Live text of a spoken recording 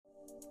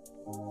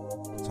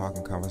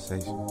Talking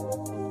Conversation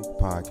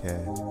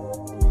Podcast.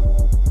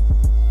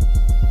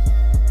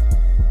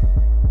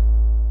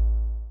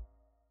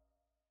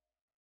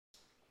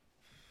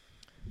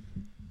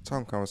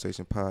 Talking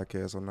Conversation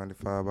Podcast on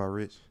 95 by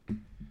Rich.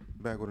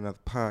 Back with another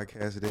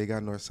podcast today.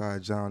 Got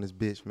Northside John, this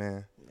bitch,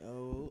 man.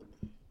 Yo.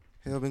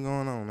 Hell been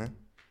going on, man?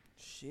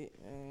 Shit,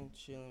 man.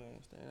 Chilling,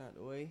 man. Staying out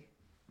the way.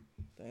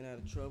 Staying out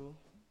of trouble.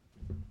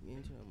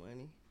 Getting to the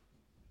money.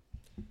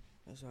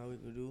 That's all we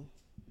could do.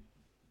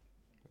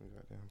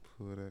 Goddamn,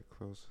 pull that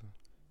closer.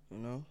 You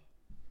know?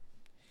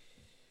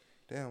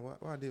 Damn, why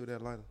I did with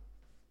that lighter?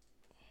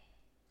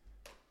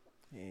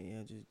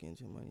 Yeah, just getting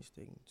to the money.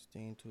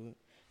 Staying to it.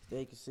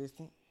 Stay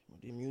consistent with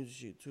the music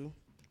shit, too.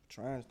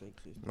 Trying to stay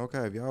consistent.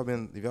 Okay, if y'all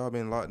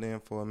been locked in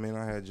for a minute,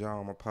 I had John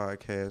on my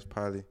podcast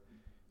probably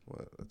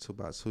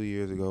about 2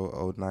 years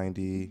ago,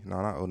 090.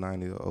 No, not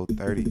 090,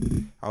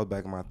 030. I was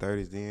back in my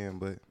 30s then,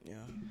 but Yeah.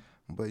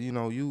 But you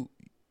know,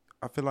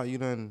 I feel like you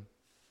done.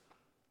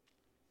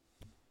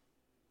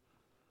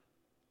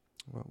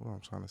 What I'm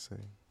trying to say.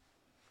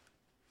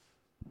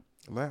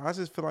 Like, I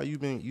just feel like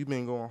you've been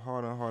going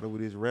harder and harder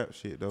with this rap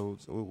shit though.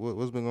 So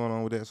what's been going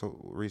on with that so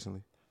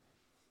recently?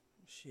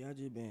 Shit, I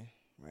just been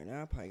right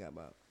now. I probably got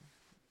about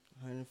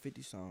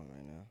 150 songs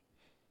right now,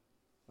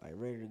 like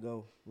ready to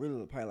go.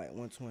 Really, probably like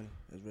 120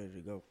 is ready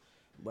to go.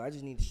 But I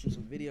just need to shoot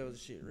some videos and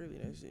shit. Really,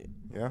 that's it.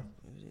 Yeah.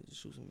 That's it.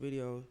 Just shoot some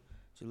videos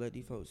to let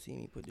these folks see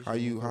me put this. How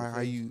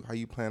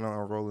you plan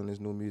on rolling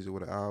this new music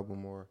with an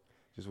album or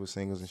just with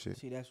singles and shit?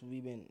 See, that's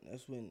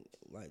when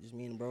like just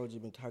me and the bro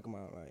just been talking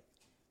about like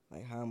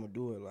how I'm gonna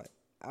do it. Like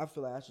I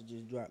feel like I should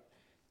just drop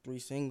 3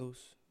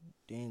 singles,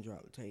 then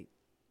drop the tape.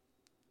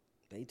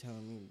 They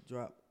telling me to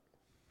drop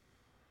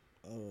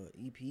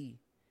EP,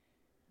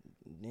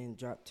 then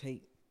drop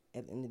tape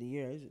at the end of the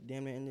year. It's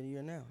damn near end of the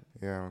year now.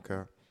 Yeah,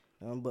 okay.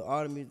 But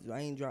all the music, I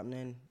ain't dropped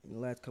nothing in the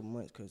last couple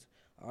months because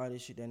all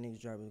this shit that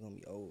niggas dropping is gonna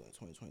be old in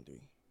 2023.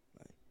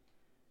 Like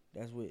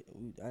that's what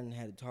I didn't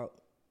had to talk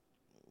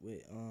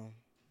with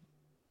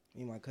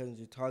me and my cousin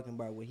just talking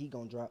about what he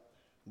gonna drop,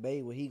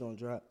 Babe what he gonna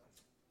drop,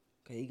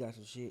 cause he got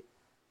some shit,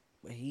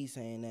 but he's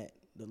saying that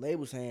the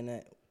label saying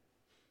that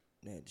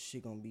the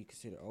shit gonna be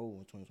considered old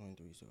in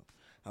 2023. So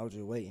I was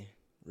just waiting,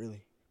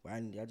 really. But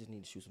I just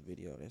need to shoot some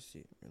video. That's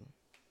it, really.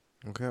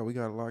 Okay, we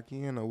gotta lock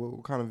in. Or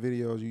what kind of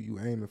videos you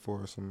aiming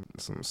for? Some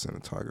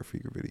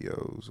cinematography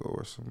videos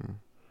or some.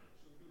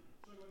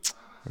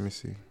 Let me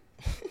see.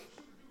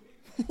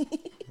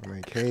 I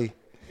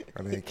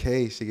mean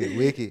K, she get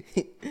wicked.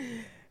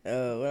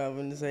 What I was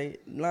gonna say?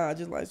 Nah,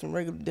 just like some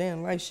regular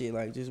damn life shit,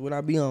 like just what I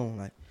be on,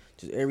 like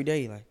just every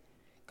day, like,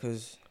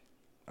 cause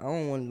I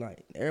don't want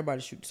like everybody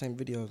shoot the same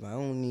videos. Like I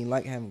don't need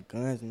like having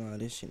guns and all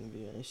this shit in the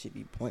video. That shit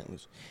be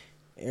pointless.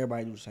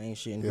 Everybody do the same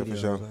shit in videos. For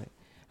sure. Like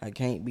I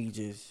can't be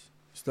just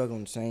stuck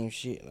on the same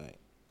shit. Like,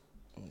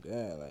 oh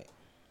God, like.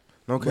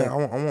 Okay,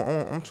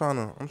 yeah. I'm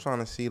trying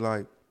to see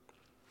like.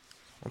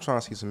 I'm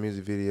trying to see some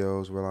music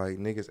videos where like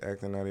niggas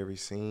acting out every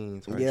scene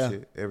type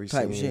shit. Every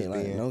type scene shit, is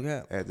like being no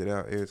cap. acted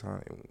out every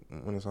time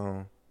when it's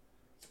on.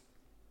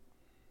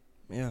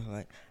 Yeah,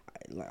 like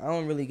I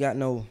don't really got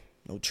no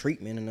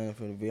treatment or nothing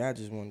for the video. I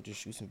just want to just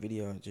shoot some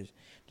video, just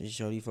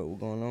show these folks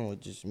what's going on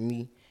with just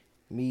me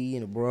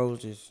and the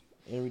bros, just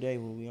every day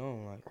what we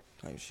on, like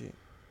type shit.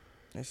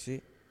 That's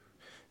it.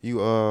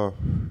 You I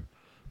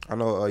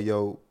know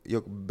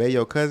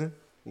your cousin.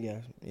 Yeah,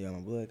 my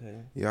blood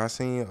cousin. Yeah, I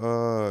seen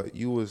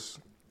you was.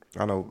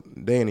 I know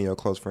they ain't your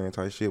close friend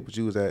type shit, but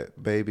you was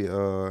at Baby,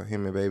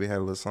 him and Baby had a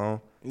little song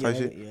type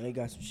shit. Yeah, they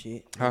got some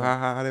shit.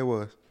 How that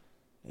was?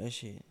 That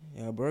shit.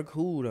 Yeah, bro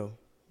cool though.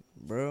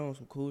 Bro on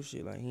some cool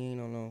shit. Like he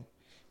ain't on no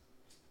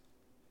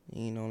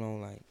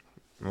like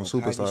No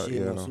superstar, shit,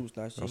 yeah, no no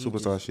superstar shit. No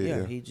superstar shit,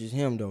 yeah. He just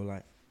him though.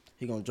 Like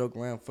he gonna joke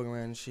around, fuck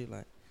around and shit.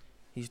 Like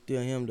he's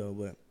still him though.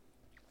 But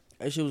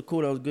that shit was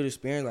cool. That was a good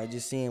experience. Like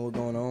just seeing what's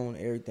going on,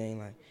 everything.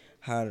 Like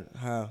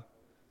how.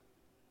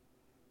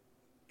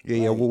 Yeah,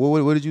 like, yeah.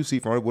 What did you see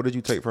from it? What did you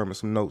take from it?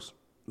 Some notes.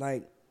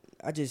 Like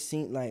I just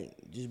seen like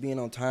just being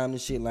on time and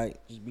shit.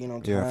 Like just being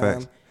on time. Yeah,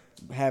 facts.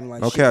 Having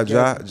like okay, shit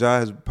Ja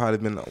has probably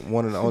been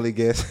one of the only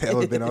guests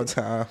ever been on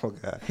time. Oh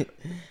God.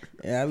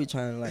 Yeah, I be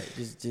trying to like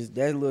just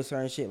that little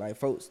certain shit. Like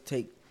folks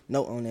take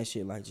note on that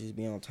shit. Like just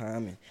being on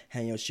time and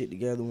having your shit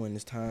together when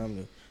it's time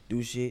to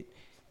do shit,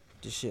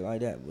 just shit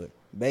like that. But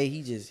Bae,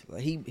 he just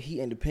like he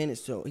independent,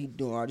 so he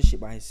doing all this shit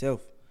by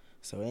himself.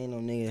 So ain't no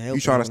nigga helping.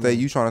 You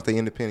trying to stay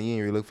independent. You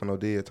ain't really look for no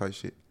deal type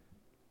shit.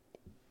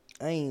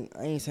 I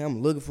ain't saying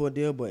I'm looking for a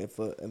deal, but if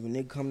a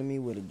nigga come to me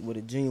with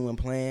a genuine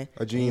plan,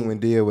 a genuine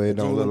deal where it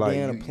don't look like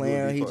a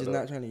plan, he just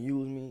not trying to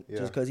use me yeah.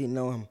 just cause he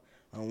know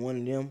I'm one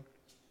of them.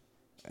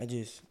 That's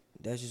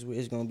just what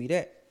it's gonna be.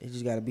 That it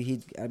just gotta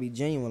be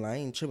genuine. Like I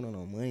ain't tripping on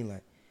no money.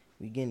 Like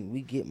we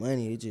get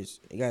money.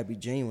 It gotta be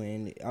genuine,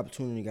 and the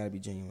opportunity gotta be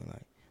genuine.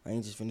 Like I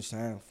ain't just finna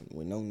sign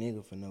with no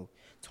nigga for no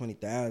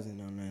 20,000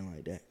 or nothing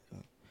like that. So,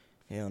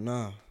 hell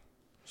nah.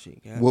 Shit.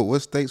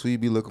 What states will you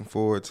be looking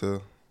forward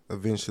to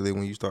eventually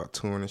when you start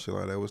touring and shit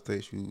like that? What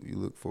states you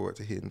look forward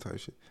to hitting type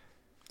shit?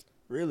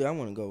 Really, I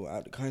want to go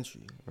out the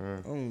country.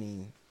 I don't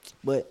mean,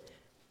 but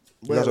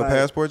You got your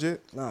passport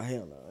yet? Nah,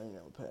 hell no. I ain't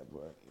got a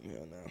passport.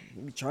 Hell no.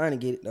 We be trying to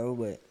get it though,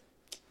 but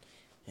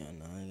hell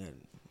no, I ain't got it.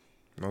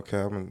 Okay,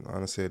 I'm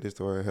gonna say this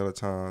story a hell of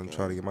time.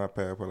 Try to get my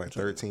passport like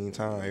 13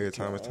 times. Every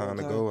time it's time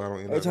to go, I don't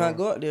end up Every time I going.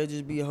 go up there,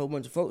 just be a whole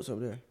bunch of folks up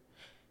there.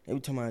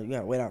 Every time you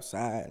gotta wait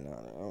outside. No,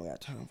 I don't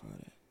got time for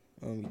that.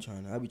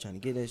 I be trying to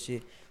get that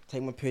shit,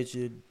 take my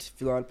picture,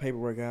 fill all the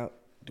paperwork out,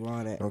 do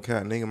all that. Okay,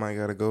 nigga might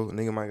gotta go.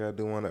 Nigga might gotta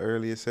do one of the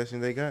earliest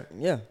sessions they got.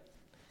 Yeah.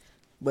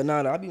 But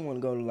nah, I be want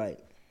to go to like,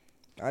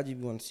 I just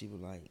want to see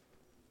what like,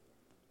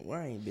 where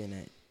I ain't been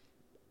at.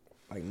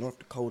 Like North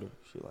Dakota,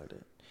 shit like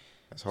that.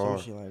 That's hard.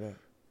 Some shit like that.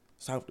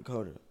 South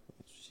Dakota.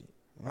 Shit.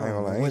 I ain't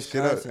gonna lie, ain't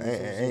shit up.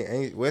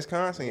 Ain't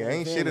Wisconsin.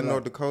 Ain't shit in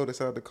North Dakota,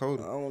 South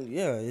Dakota.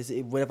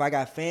 But if I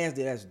got fans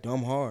there, that's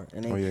dumb hard.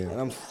 And, and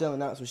I'm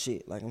selling out some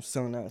shit. Like, I'm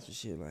selling out some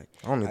shit. Like,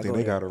 I don't even think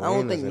they got arenas. I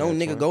don't think no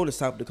nigga go to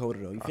South Dakota,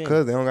 though. You feel me?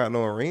 Because they don't got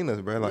no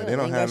arenas, bro. Like, they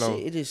don't have no,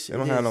 shit. they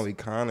don't have no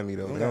economy,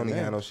 though. They don't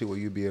even have no shit where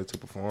you be able to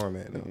perform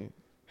at, though. Mm-hmm.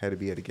 Had to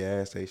be at a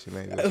gas station,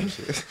 maybe, or some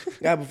shit.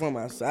 Gotta perform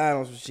outside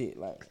on some shit.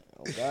 Like,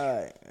 oh,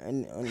 God.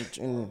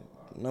 And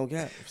no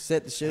cap.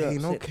 Set the shit up.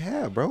 Ain't no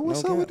cap, bro.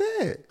 What's up with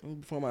that?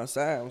 Perform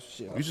outside on some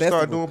shit. You should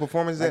start doing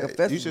performances.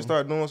 Like you should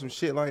start doing some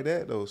shit like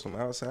that, though. Some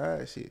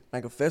outside shit.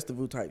 Like a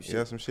festival type shit.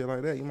 Yeah, some shit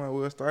like that. You might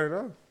well start it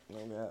off.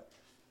 No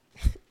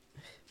cap.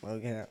 No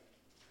cap.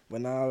 But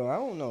nah, I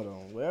don't know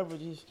though. Wherever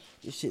this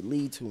shit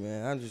lead to,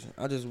 man.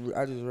 I just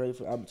ready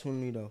for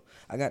opportunity though.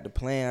 I got the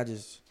plan. I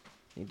just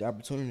need the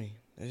opportunity.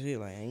 That's it.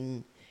 Like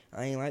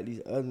I ain't like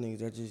these other niggas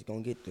that just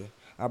gonna get the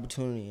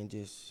opportunity and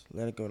just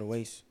let it go to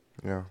waste.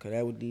 Yeah. Cause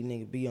that what these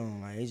niggas be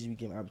on. Like they just be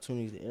giving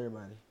opportunities to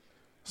everybody.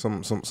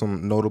 Some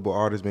notable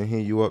artists been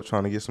hitting you up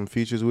trying to get some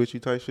features with you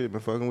type shit.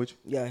 Been fucking with you.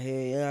 Yeah, hell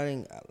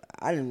yeah.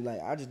 I didn't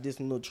like. I just did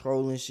some little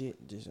trolling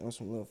shit, just on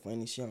some little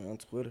funny shit on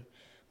Twitter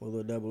with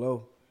Lil Double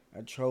O.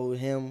 I trolled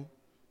him.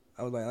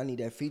 I was like, I need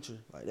that feature,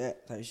 like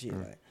that type shit.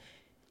 Like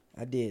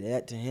I did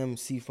that to him,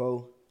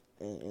 C4,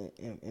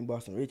 and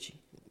Boston Richie.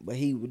 But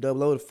he with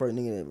Double O the first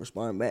nigga that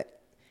responded back,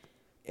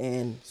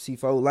 and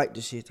C4 liked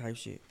the shit type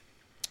shit.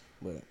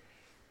 But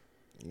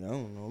yeah, I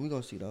don't know. We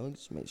gonna see though.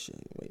 Just make sure.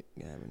 Wait,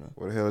 you know.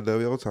 What the hell is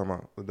W.O. talking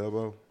about? The Double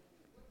O?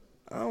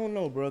 I don't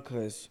know, bro,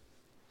 cause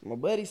my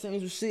buddy sent me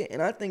some shit,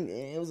 and I think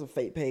it was a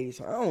fake page.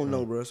 So I don't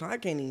know, bro. So I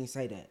can't even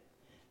say that.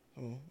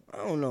 I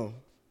don't know,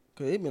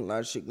 cause it been a lot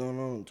of shit going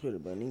on Twitter,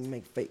 bro. Niggas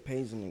make fake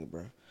pages, nigga,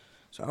 bro.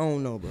 So I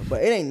don't know, bro.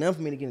 But it ain't enough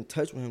for me to get in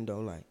touch with him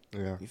though. Like,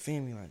 yeah, you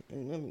feel me? Like, it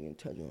ain't enough for me to get in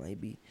touch with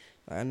him.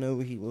 Like, I know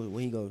where he goes,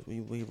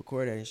 where he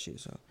record that and shit.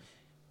 So,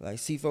 like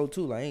C4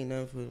 too. Like, ain't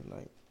nothing for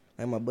like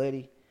my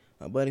buddy.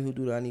 My buddy who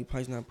do the I Need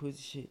Price Not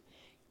Pussy shit,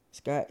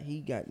 Scott,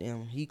 he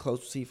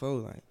close to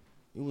C4, like,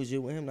 we was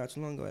just with him not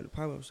too long ago at the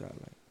pop-up shop,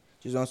 like,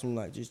 just on some,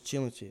 like, just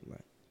chilling shit,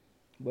 like,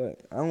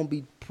 but I don't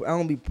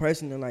be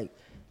pressing to, like,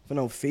 for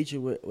no feature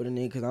with a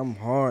nigga, because I'm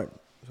hard,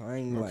 so I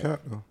ain't, like,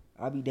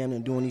 I be down there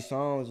doing these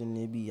songs, and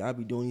I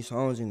be doing these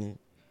songs, and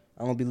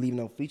I don't be leaving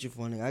no feature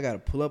for a nigga. I gotta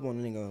pull up on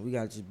a nigga, we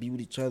gotta just be with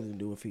each other and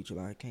do a feature,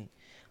 like, I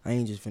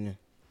ain't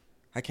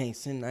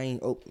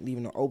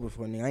leaving it open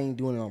for a nigga. I ain't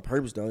doing it on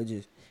purpose, though. It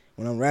just,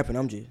 when I'm rapping,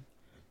 I'm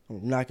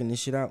knocking this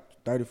shit out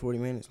 30, 40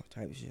 minutes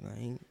type of shit.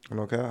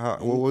 Okay.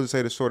 What would you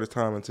say the shortest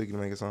time it took you to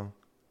make a song?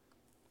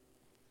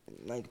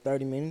 Like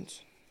 30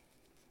 minutes.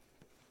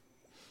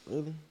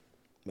 Really?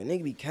 But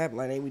nigga be capping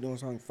like they be doing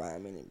something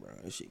 5 minutes, bro.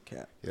 That shit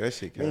cap. Yeah, that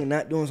shit cap. Nigga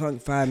not doing something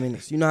 5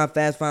 minutes. You know how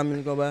fast 5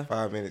 minutes go by?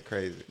 5 minutes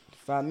crazy.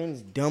 5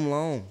 minutes dumb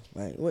long.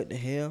 Like, what the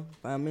hell?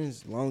 5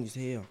 minutes long as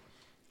hell.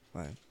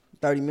 Like,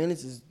 30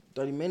 minutes is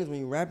 30 minutes when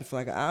you rapping for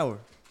like an hour.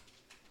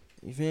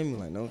 You feel me?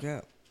 Like, no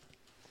cap.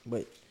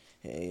 But,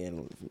 hey,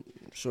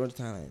 shortest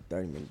time, like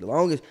 30 minutes. The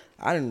longest,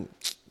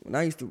 when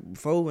I used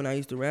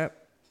to rap,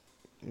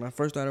 when I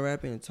first started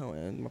rapping,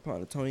 and my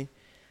partner Tony,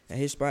 at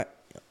his spot,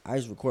 I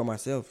used to record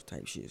myself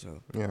type shit, so.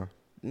 Yeah.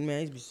 Man, I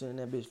used to be sitting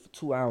in that bitch for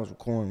 2 hours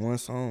recording one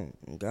song.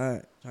 Oh,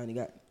 God,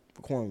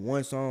 recording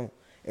one song.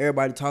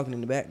 Everybody talking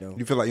in the back, though.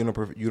 You feel like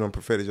you done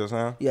perfected your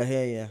sound? Yeah,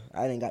 hell yeah.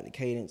 I didn't got the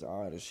cadence,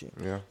 all this shit.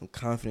 Yeah. I'm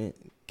confident,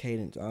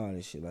 cadence, all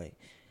this shit. Like,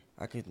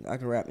 I could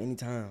rap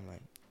anytime,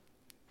 like.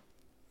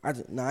 I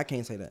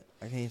can't say that.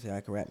 I can't say I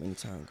can rap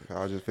anytime.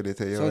 I was just finna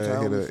tell you,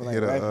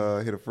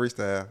 hit a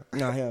freestyle.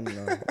 No, hell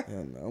no.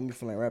 I don't be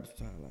feeling like rapping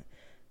sometimes.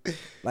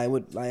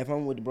 Like if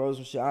I'm with the bros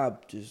and shit,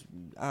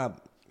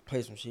 I'll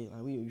play some shit.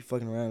 Like we be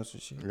fucking around and some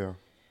shit. Yeah.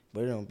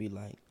 But it don't be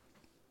like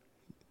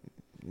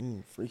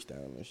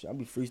freestyle and shit. I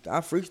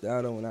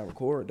freestyle though when I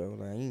record though.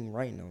 Like I ain't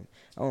writing on.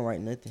 I don't write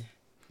nothing.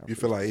 You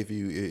feel like if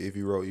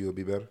you wrote, you would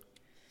be better,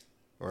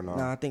 or not?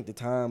 Nah, I think the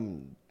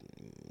time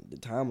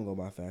will go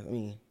by fast. I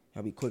mean.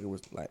 I'll be quicker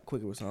with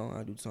song.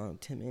 I do the song in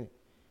 10 minutes.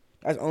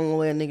 That's the only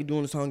way a nigga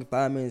doing the song in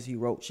 5 minutes. He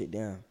wrote shit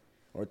down,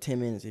 or 10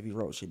 minutes if he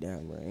wrote shit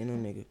down, bro. Ain't no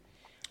nigga.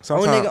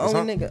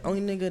 Only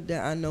nigga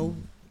that I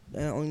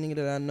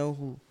know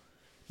who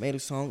made a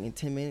song in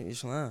 10 minutes is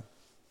Slime.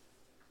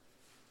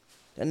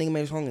 That nigga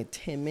made a song in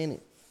 10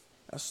 minutes.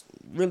 That's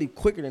really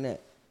quicker than that.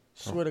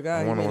 Swear to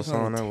God, he made a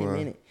song in 10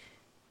 minutes.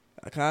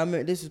 I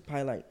remember this is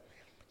probably like,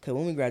 cause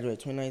when we graduated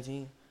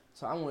 2019,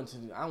 So I went to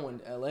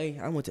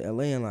LA. I went to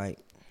LA in like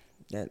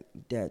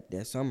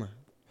that summer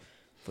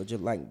for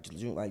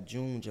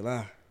June,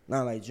 July.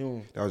 Not like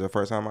June. That was your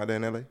first time out there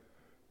in LA?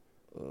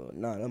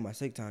 Nah, that was my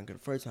second time. Cause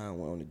the first time I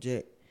went on the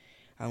jet.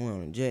 I went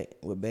on the jet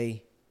with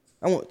Bay.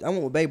 I went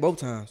with Bay both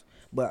times,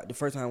 but the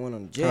first time I went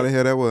on the jet. How the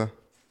hell that was?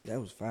 That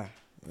was fire.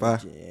 Fire?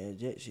 Yeah,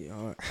 jet shit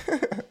hard.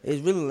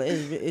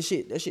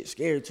 That shit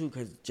scary too,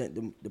 cause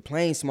the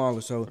plane's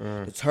smaller, so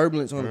the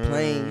turbulence on the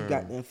plane, you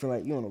got them feel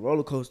like you on a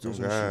roller coaster or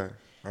some shit.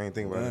 I ain't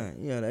think about that.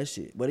 Yeah, that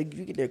shit. But if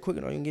you get there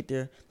quicker, though, you can get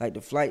there like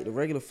the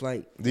regular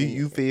flight. Do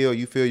you feel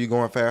you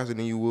going faster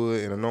than you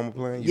would in a normal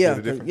plane? Yeah,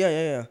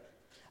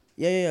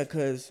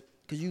 cause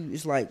you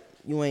it's like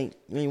you ain't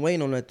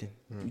waiting on nothing.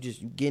 You as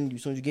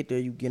soon as you get there,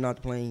 you getting out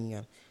the plane.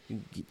 As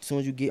soon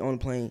as you get on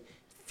the plane,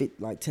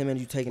 like 10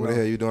 minutes you taking off. What the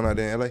hell you doing out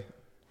there in LA?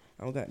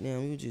 Oh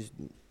goddamn,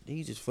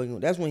 he just fucking.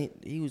 That's when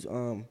he was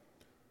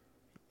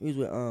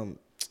with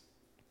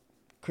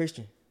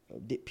Christian,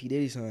 P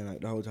Diddy's son,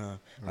 like the whole time,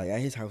 like at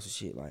his house and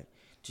shit, like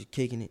just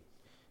kicking it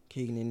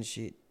and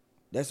shit.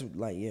 That's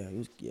like he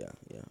was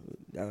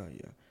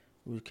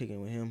we was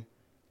kicking with him.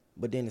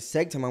 But then the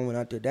second time I went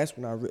out there, that's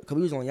when cause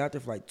we was only out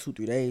there for like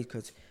 2-3 days,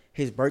 cause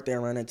his birthday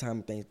around that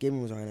time,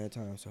 Thanksgiving was around that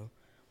time, so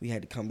we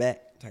had to come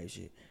back type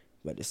shit.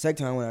 But the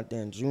second time I went out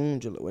there in June,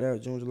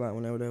 July,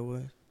 whenever that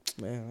was,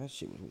 man,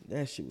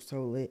 that shit was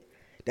so lit.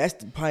 That's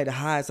probably the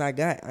highest I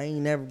got. I ain't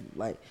never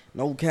like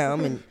no cap.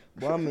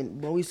 Boy,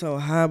 we so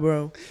high,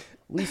 bro.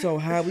 We so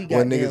high. We got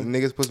when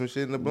niggas put some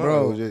shit in the blunt.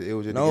 Bro, It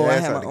was just no, the I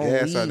gas had out. my The own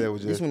gas out weed. there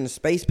was just. This when the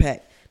space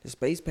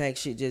pack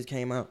shit just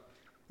came out.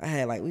 We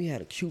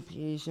had a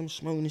QPH. I'm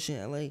smoking this shit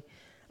in LA.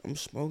 I'm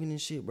smoking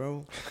this shit,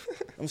 bro.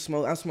 I'm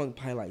smoking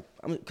probably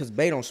cause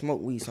Bay don't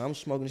smoke weed, so I'm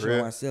smoking this shit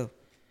by myself.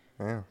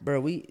 Damn. Bro,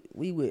 we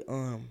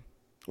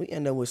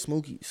end up with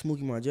Smokey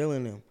Margello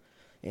in them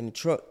in the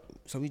truck.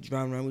 So we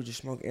driving around, we just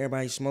smoking.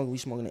 Everybody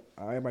smoking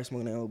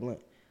that old blunt.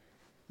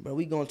 Bro,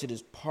 we going to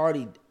this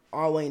party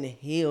all the way in the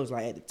hills,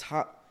 like at the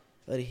top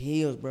of the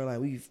hills, bro. Like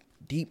we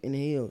deep in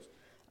the hills.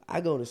 I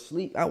go to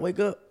sleep, I wake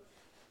up.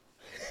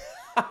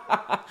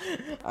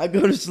 I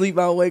go to sleep,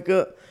 I wake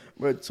up.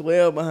 Bro,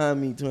 12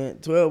 behind me,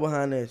 12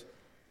 behind us.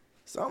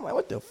 So I'm like,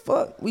 what the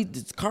fuck?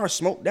 The car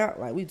smoked out.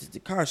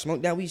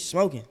 We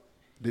smoking.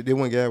 They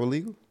went gas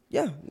illegal?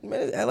 Yeah,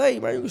 man, it's LA,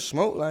 bro. You can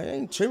smoke, like,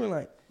 ain't tripping,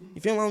 like.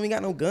 You feel me? We ain't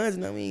got no guns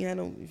and nothing. We ain't had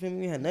no, you feel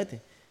me? We had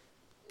nothing.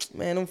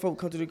 Man, them folk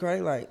come to the car,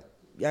 they like,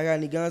 y'all got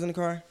any guns in the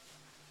car?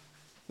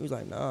 He was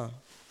like, nah.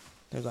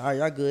 They was like, all right,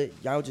 y'all good.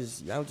 Y'all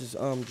just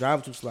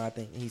driving too slow, I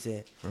think, he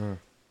said.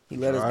 He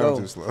let us go.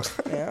 Too slow.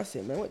 Man, I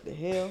said, man, what the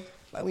hell?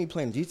 Like, we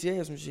playing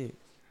GTA or some shit.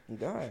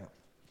 God.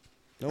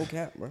 No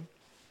cap, bro.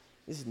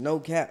 This is no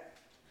cap.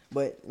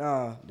 But,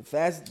 nah, the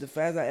fastest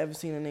I ever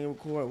seen a nigga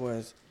record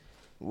was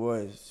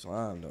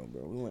Slime, though,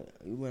 bro.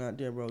 We went out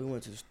there, bro. We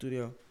went to the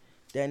studio.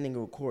 That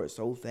nigga record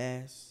so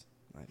fast.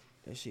 Like,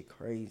 that shit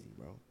crazy,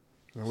 bro.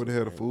 Man, what the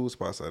hell the food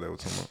spots out there? What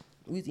talking about?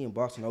 We was eating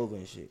Boston Nova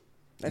and shit.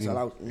 That's all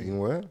I was eating. Eating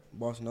what?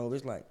 Boston Nova.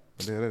 It's like,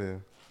 What the hell that is?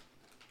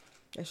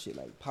 that shit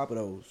like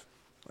Papados.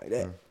 Like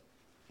that.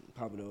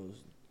 Papados.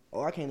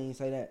 Oh, I can't even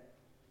say that.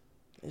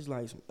 It's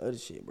like some other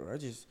shit, bro. I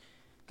just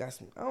got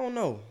some, I don't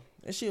know.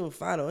 That shit was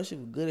fire, though. That shit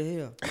was good as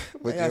hell.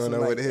 But They you got don't some, know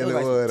like, what the hell it it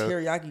was. was, Like though.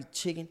 teriyaki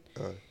chicken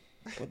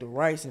with the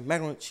rice and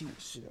macaroni and cheese.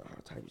 Shit, all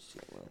type of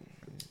shit, bro.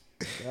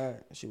 God,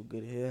 that shit was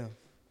good as hell.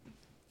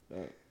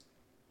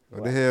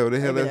 What the hell? What the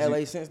I hell? ain't been else to LA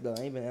you- since, though.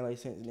 I ain't been to LA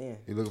since then.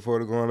 You looking forward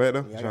to going back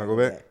though? Yeah, Trying I to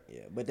gotta go back?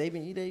 Yeah, but they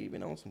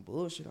been on some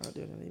bullshit out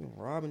there. They been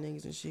robbing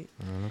niggas and shit.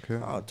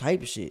 Okay. All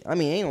type of shit. I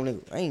mean, ain't no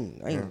nigga. I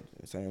ain't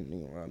saying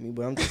nigga rob me,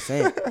 but I'm just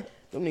saying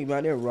them niggas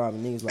out there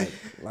robbing niggas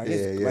like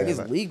it's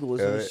legal or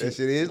some shit. That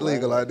shit is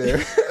legal out there.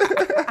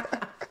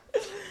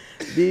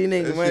 These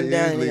niggas That run shit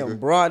down is in legal.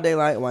 broad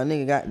daylight while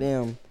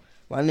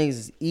niggas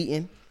is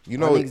eating. You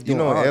while know, niggas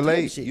doing all in LA,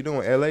 type of shit.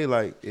 in LA,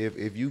 like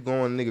if you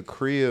go in a nigga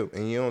crib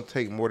and you don't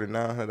take more than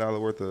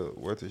 $900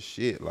 worth of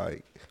shit,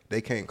 like they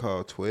can't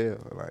call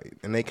 12, like,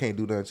 and they can't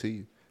do nothing to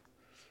you.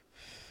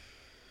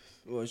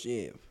 Well,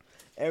 shit.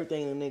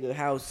 Everything in a nigga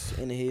house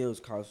in the hills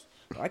costs.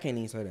 I can't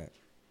even say that.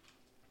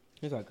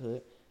 Yes, I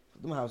could.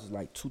 Them houses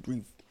like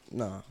 2-3.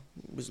 Nah,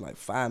 it's like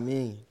 $5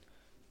 million.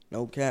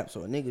 No cap.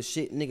 So a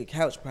nigga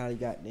couch probably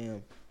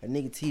goddamn. A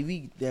nigga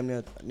TV damn near.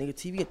 A nigga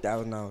TV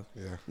 $1,000.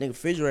 Yeah. Nigga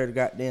refrigerator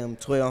goddamn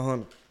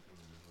 $1,200.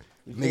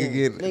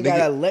 Nigga got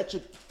an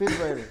electric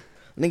refrigerator.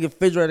 Nigga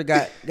refrigerator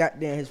got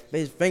goddamn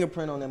his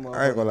fingerprint on that motherfucker.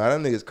 I ain't gonna lie,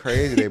 them niggas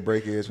crazy. They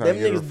break in trying Them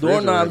to get a niggas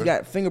doorknobs refrigerator.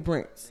 got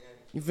fingerprints.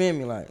 You feel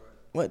me? Like,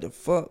 what the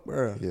fuck,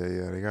 bro?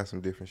 Yeah, they got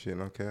some different shit.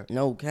 No cap.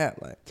 No cap,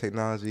 like.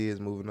 Technology is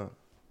moving up.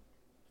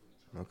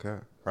 No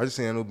cap. I just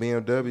seen a new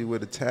BMW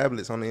with the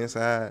tablets on the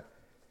inside.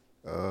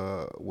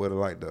 With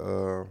like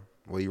the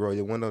where you roll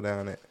your window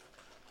down at.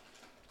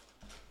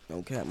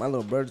 No cap. My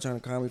little brother trying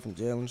to call me from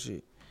jail and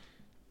shit.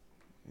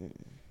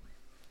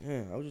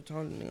 Yeah, I was just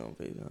talking to nigga on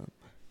FaceTime.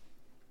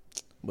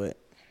 But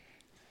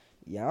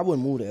yeah, I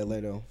wouldn't move to LA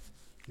though.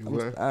 You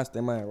wouldn't? I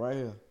stay my right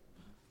here.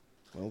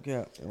 No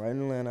cap. Right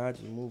in Atlanta, I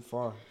just moved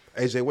far.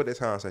 AJ, what that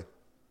time say?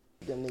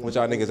 Them What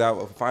y'all niggas out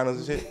for finals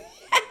and shit?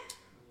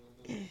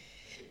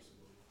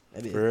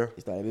 That bitch, For real?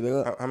 he started big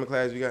up. How many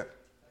classes you got?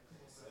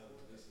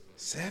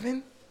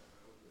 7?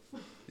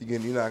 You're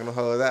not gonna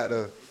hold that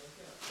though.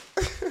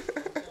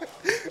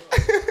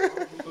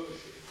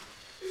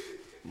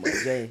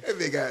 Jay. That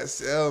bitch got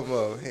 7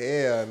 more.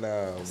 Hell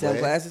no. 7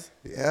 classes?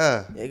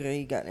 Yeah. Yeah, cause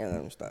he got there.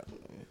 Let him stop.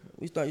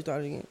 You started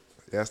again.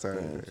 Yeah, I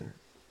started.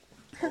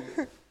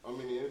 I'm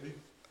in the interview.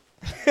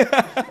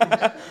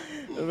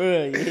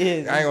 Bro,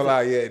 yes. I ain't gonna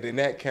lie, yeah. In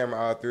that camera,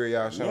 all 3 of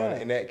y'all showing. Yeah.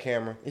 In that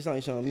camera, It's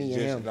only showing me it's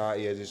and just him. nah,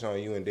 yeah, just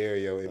showing you and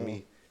Dario and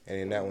me, and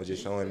then that one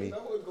just showing me.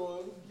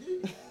 Oh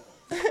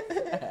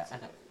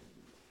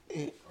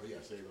yeah,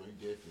 I say no, he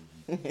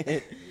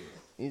definitely.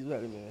 He's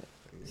ready, man.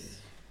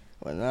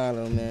 But nah,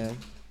 though, man.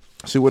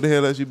 Shit, what the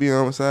hell else you be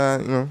on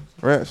beside, you know,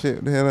 rap shit?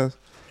 What the hell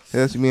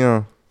else you be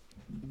on?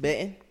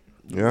 Betting.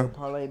 Yeah.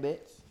 Parlay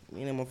bets.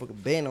 Me and that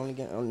motherfucker betting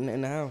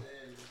in the house.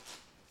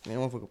 Me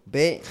and that motherfucker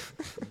betting.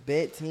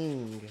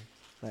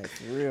 Like,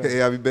 for real.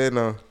 Hey, I be betting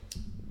on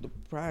The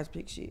prize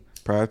pick shit.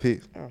 Pride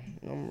Picks. Oh,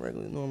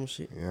 normal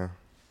shit. Yeah.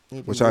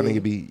 Need What to y'all be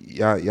nigga be,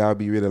 y'all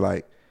be really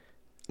like,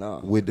 Nah.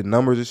 with the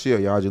numbers and shit,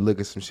 or y'all just look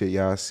at some shit,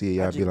 y'all see it,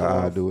 I y'all just be like, go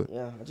I'll off- do it.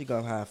 Yeah, I just go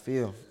off how I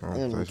feel. Oh, I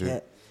ain't so no shit.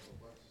 cat.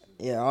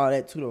 Yeah, all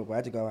that too though, but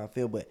I just go off how I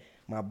feel. But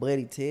my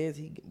buddy Tez,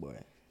 I ain't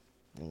gonna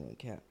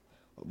cap.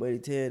 My buddy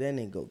Tez, that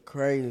nigga go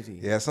crazy.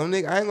 Yeah, some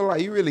nigga, I ain't gonna lie,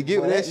 you really get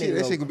Boy, with that shit.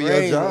 That nigga shit go could be your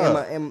crazy.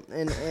 job. And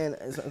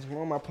it's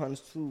one of my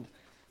partners too.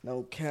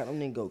 No cap, them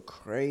nigga go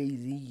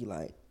crazy.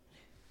 Like,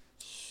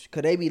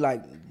 cause they be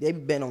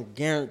betting on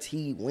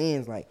guaranteed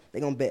wins. Like,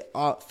 they gonna bet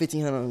all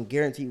 1,500 on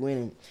guaranteed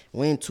win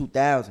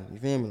 2,000. You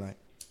feel me? Like,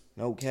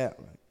 no cap.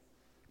 Like,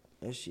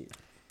 that shit.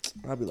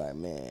 I be like,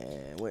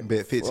 man, what?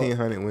 Bet the fuck?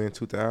 1,500, win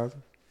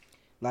 2,000.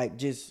 Like,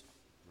 just,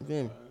 you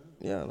feel me?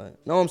 Yeah,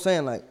 like, know what I'm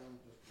saying? Like,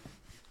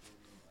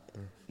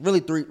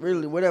 really,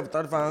 whatever,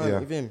 3,500. Yeah.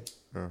 You feel me?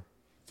 Yeah.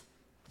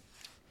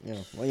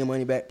 Yeah, want your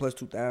money back plus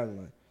 2,000.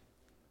 Like.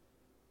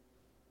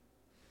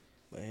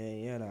 But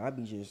hey, yeah, nah, I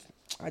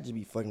just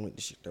be fucking with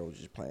this shit though,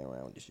 just playing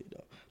around with this shit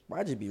though. But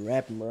I just be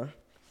rapping, bro.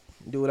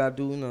 Do what I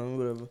do, you know,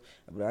 whatever.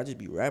 But I just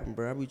be rapping,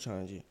 bro. I be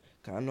trying to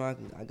cause I know I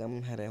got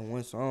to have that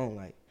one song.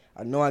 Like,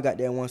 I know I got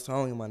that one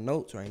song in my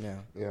notes right now.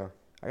 Yeah.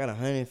 I got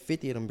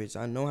 150 of them bitches.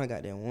 I know I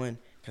got that one.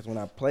 Cause when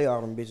I play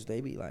all them bitches,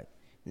 they be like,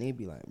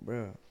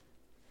 bro,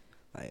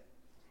 like,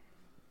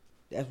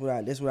 that's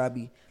what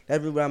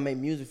I make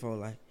music for.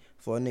 Like,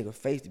 for a nigga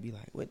face to be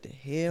like, what the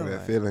hell? For that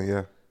Like, feeling,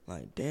 yeah.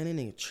 like, damn, that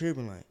nigga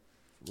tripping, like,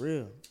 for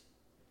real.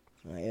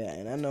 Like, yeah,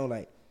 and I know,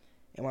 like,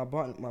 and my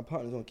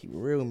partner's gonna keep it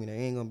real with me. They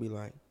ain't gonna be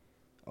like,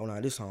 oh, nah,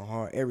 this song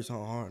hard. Every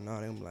song hard. Nah,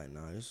 they gonna be like,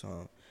 nah, this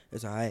song,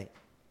 it's alright.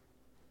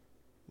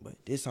 But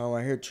this song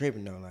right here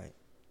tripping, though. Like,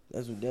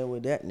 that's what that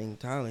with that nigga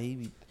Tyler. He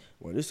be,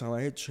 well, this song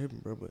right here tripping,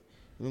 bro. But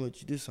remember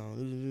this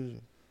song.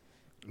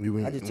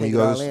 I just take it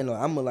all in, though.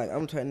 I'm the type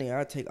of nigga,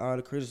 I take all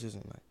the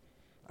criticism. Like,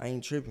 I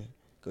ain't tripping.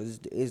 Cause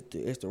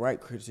it's the right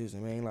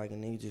criticism. It ain't like a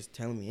nigga just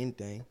telling me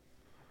anything.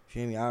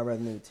 Feel me? I'd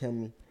rather nigga tell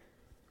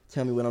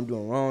me what I'm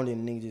doing wrong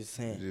than nigga just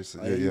saying,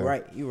 oh, yeah,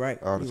 you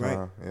right. All the you time,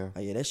 right. yeah. Oh,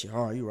 yeah, that shit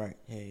hard. You right.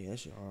 Yeah, that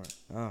shit hard.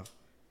 Nah, I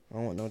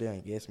don't want no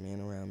damn yes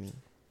man around me.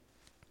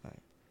 Like,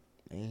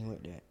 I ain't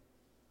with that.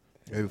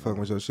 You be fucking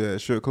with your shit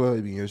at strip club?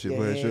 You be in your shit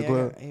play at strip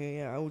club?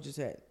 Yeah. I was just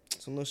at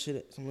some little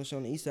shit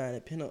on the east side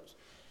at Pinups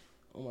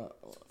for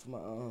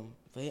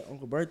his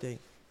uncle's birthday.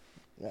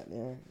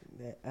 Goddamn,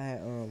 that I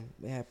had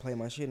they had played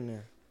my shit in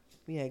there.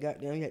 We had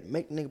to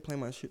make the nigga play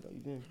my shit though.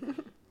 You feel me?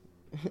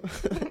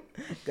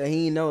 Cause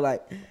he ain't know,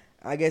 like,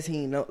 I guess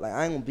he ain't know, like,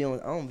 I don't be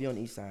on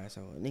the east side, so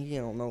nigga he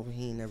don't know if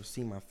he ain't never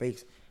seen my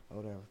face or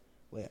whatever.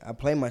 But I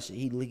play my shit.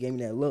 He gave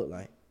me that look,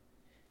 like,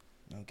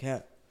 no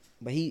cap.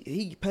 But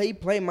he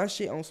played my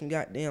shit on some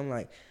goddamn,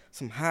 like,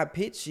 some high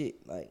pitch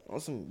shit, like on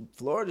some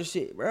Florida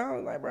shit, bro. I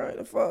was like, bro, what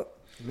the fuck?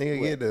 Nigga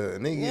get the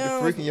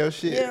freaking your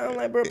shit. Yeah, I'm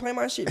like, bro, play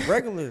my shit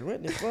regular.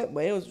 What the fuck?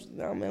 But it was,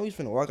 nah, man, we was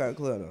finna walk out the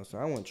club though, so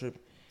I wasn't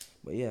tripping.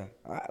 But yeah,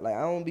 I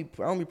don't be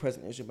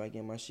pressing that shit by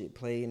getting my shit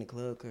played in the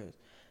club, cause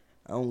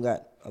I don't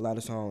got a lot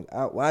of songs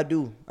out. Well, I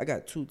do. I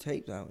got 2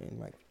 tapes out and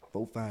like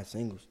 4, 5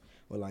 singles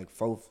with like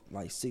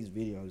 6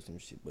 videos and some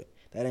shit. But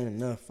that ain't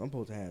enough.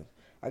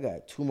 I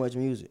got too much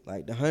music.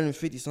 Like the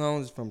 150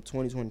 songs is from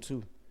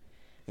 2022.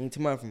 Ain't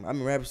too much from. I've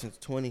been rapping since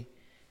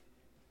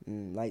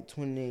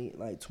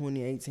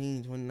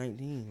 2018,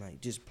 2019. Like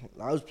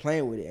I was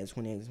playing with it at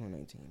 2018,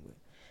 2019, but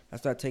I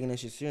started taking that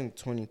shit serious in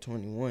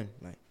 2021,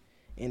 like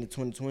end of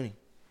 2020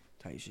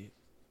 type shit.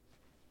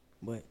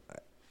 But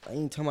I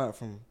ain't talking about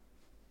from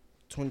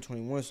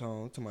 2021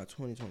 song. I'm talking about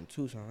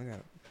 2022 song. I got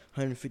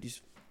 150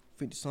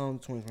 songs in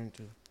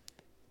 2022.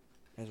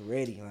 That's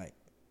ready. Like,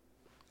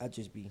 I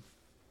just be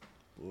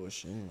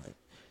bullshitting,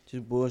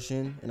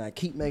 and I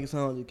keep making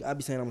songs. I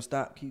be saying I'm gonna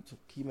stop, keep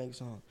making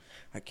songs.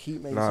 I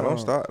keep making songs. Nah, don't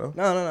stop though.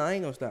 No, I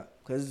ain't gonna stop,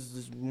 cause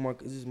it's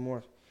just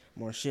more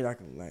shit I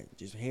can like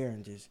just hear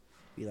and just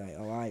be like,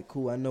 oh, all right,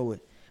 cool. I know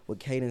what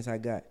cadence I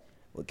got,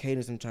 what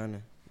cadence I'm trying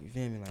to. You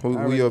feel me? Like,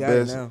 Who your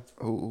best?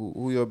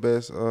 Who your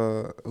best?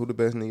 Who the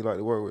best nigga you like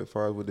to work with? As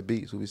far as with the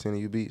beats, who be sending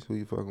you beats? Who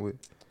you fucking with?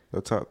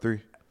 Your top 3?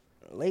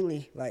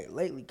 Lately,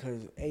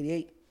 cause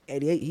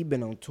 88, he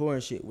been on tour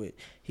and shit with.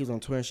 He was on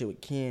tour and shit with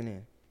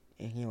Ken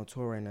and he on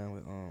tour right now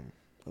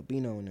with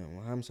Bino and them,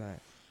 with Homicide.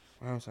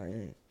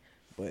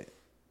 But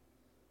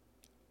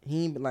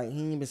he ain't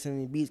been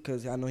sending me beats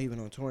because I know he been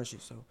on tour and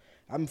shit. So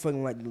I been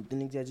fucking like the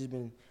niggas that just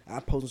been. I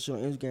posting shit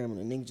on Instagram and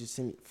the niggas just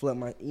send me flood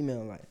my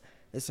email like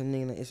it's a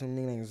nigga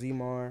named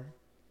Zmar,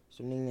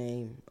 some nigga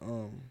named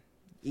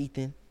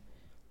Ethan,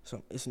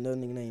 so it's another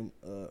nigga named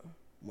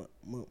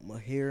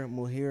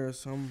Mahir or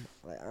something.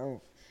 Like I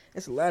don't.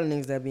 It's a lot of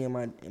niggas that be in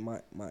my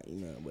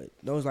email, but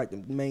those like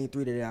the main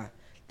three that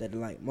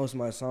like most of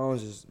my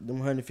songs is them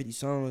 150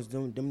 songs.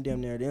 Them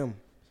damn near them.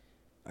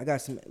 I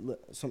got some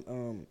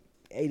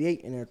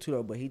 88 in there too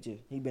though, but he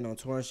been on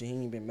tour and shit. He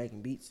ain't been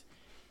making beats.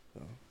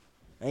 So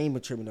I ain't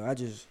been tripping though. I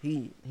just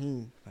he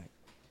like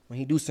when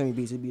he do send me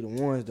beats, it be the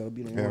ones though. It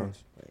be the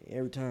ones. Like,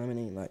 every time it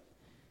ain't like.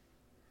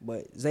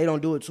 But Zay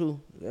don't do it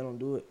too. Zay don't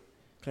do it.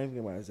 Can't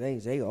forget about Zay.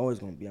 Zay always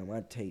gonna be on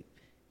my tape.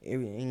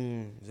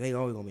 Zay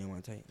always gonna be on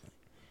my tape.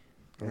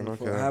 Like,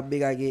 for how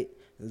big I get,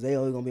 Zay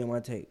always gonna be on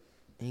my tape.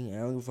 I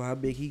don't give a fuck how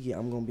big he get,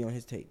 I'm gonna be on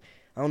his tape.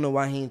 I don't know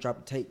why he ain't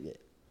dropped the tape yet.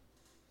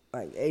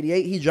 Like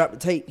 88, he dropped the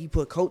tape. He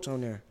put Coach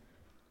on there.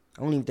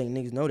 I don't even think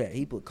niggas know that.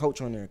 He put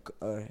Coach on there.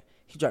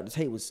 He dropped the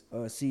tape with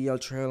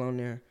CEO Trail on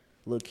there,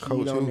 Lil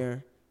Keed on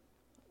there.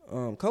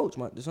 Coach,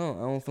 the song.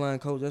 I don't flying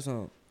Coach. That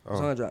song. Oh.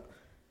 Song drop.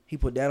 He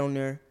put that on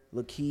there.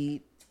 Lil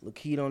Keed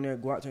on there.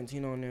 Guap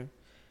Tarantino on there.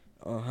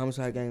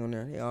 Homicide Gang on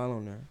there. They all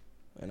on there,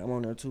 and I'm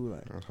on there too.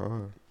 Like that's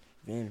hard.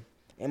 Man.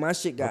 And my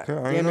shit got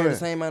the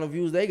same amount of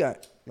views they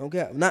got. No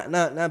cap.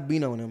 Not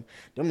Bino and them.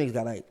 Them niggas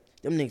got like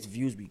them niggas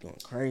views be going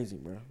crazy,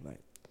 bro. Like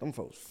them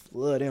folks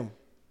flood them.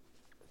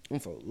 Them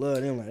folks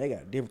love them. Like they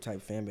got a different type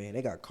of fan base.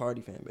 They got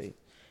Cardi fan base.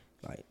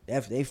 Like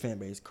they fan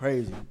base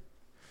crazy.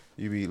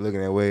 You be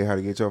looking at way how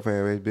to get your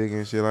fan base big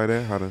and shit like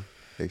that, how to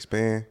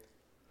expand.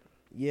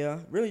 Yeah,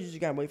 really, you just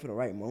gotta wait for the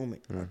right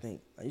moment. I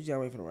think like, you just gotta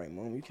wait for the right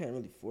moment. You can't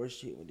really force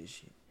shit with this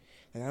shit.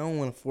 Like I don't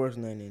want to force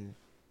nothing,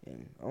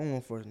 and I don't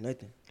want to force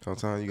nothing.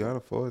 Sometimes you gotta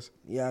force.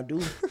 Yeah, I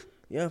do.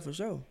 Yeah, for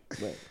sure.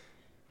 But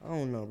I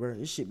don't know, bro.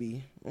 This shit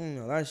be, I don't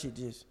know. A lot of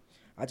shit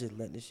I just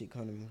let this shit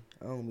come to me.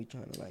 I don't be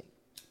trying to like.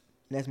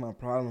 That's my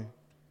problem.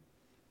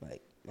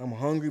 Like I'm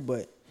hungry,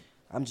 but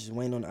I'm just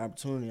waiting on the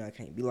opportunity. I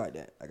can't be like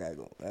that. I gotta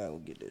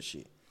go get that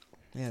shit.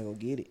 I gotta go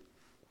get it.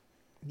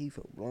 He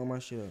for blowing my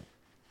shit up.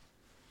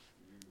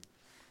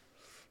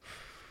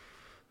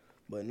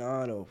 But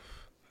nah, though.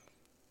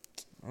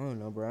 I don't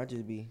know, bro. I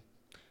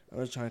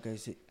was trying to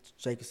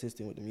stay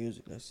consistent with the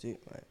music. That's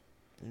it. Like,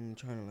 I ain't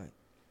trying to, like,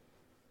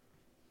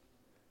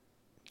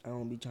 I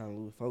don't be trying to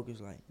lose focus,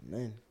 like,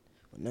 nothing.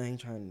 But nothing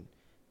trying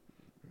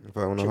to if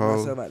I want to hold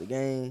myself out the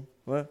game.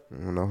 What?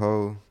 Want to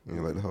hold?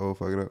 You let the hold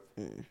fuck it up?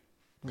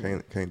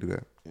 Can't do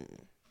that.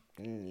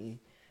 I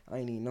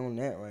ain't even on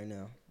that right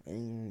now. I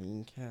ain't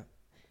even cap.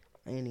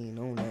 I ain't even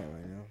on that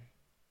right now.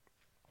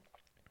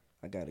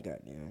 I gotta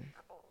goddamn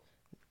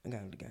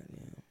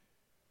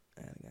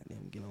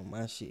get on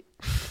my shit.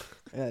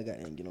 I gotta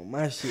goddamn get on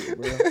my shit,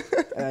 bro.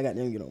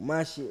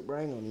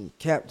 I ain't gonna even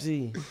cap to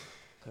you.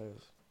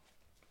 Cause,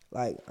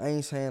 like, I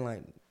ain't saying,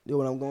 like, do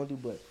what I'm going to do,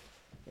 but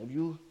if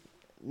you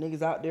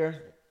niggas out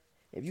there,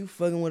 if you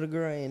fucking with a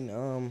girl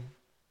and,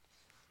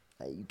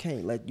 like, you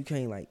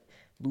can't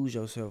lose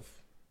yourself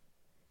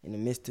in the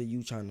midst of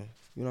you trying to,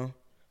 you know,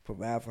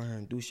 provide for her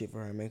and do shit for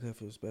her and make her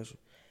feel special.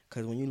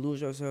 Cause when you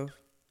lose yourself,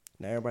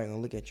 now everybody gonna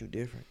look at you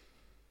different.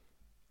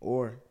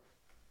 Or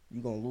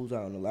you gonna lose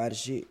out on a lot of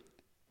shit.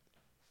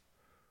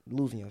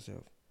 Losing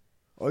yourself.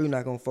 Or you're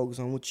not gonna focus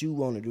on what you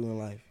wanna do in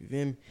life. You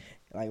feel me?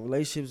 Like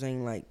relationships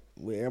ain't like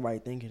what everybody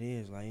think it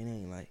is. Like it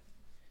ain't like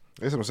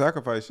it's some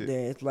sacrifice shit. Yeah,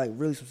 it's like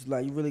really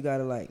like you really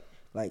gotta like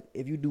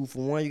if you do for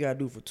one, you gotta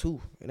do for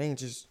two. It ain't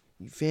just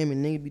you feel me,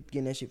 nigga be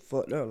getting that shit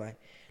fucked up. Like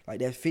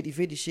that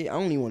 50-50 shit, I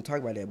don't even wanna talk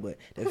about that, but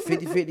that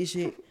 50-50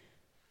 shit,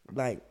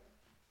 like,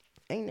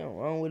 ain't nothing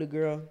wrong with a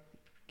girl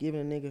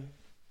giving a nigga,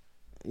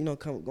 you know,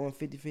 going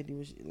 50-50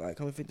 with shit, like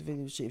coming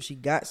 50-50 with shit. If she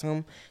got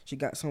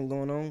something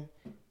going on.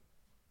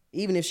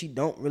 Even if she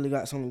don't really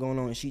got something going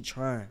on and she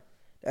trying,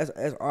 that's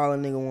all a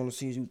nigga want to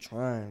see is you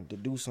trying to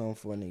do something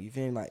for a nigga. You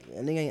feel me? Like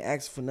a nigga ain't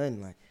asking for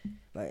nothing.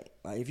 Like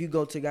if you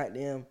go to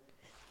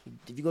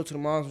the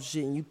mall some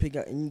shit and you pick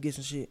out and you get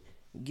some shit,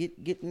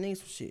 get the nigga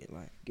some shit.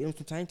 Like get him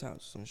some tank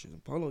tops, some shit, some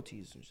polo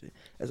tees, some shit.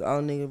 That's all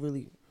a nigga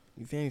really,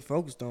 you feel me,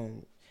 focused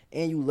on.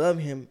 And you love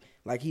him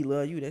like he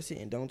love you. That's it.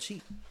 And don't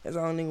cheat. That's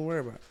all a nigga worry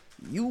about.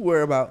 You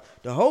worry about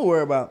the whole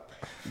worry about.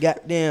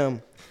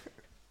 Goddamn.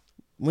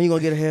 When you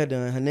gonna get her hair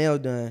done, her nails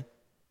done,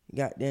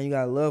 goddamn, you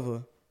gotta love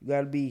her. You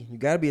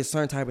gotta be a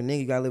certain type of nigga.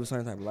 You gotta live a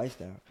certain type of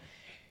lifestyle.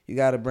 You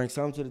gotta bring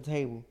something to the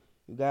table.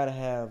 You gotta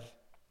have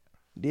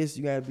this.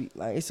 You gotta be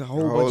like it's a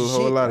whole bunch of shit.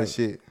 A whole lot of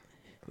shit.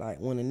 Like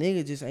when a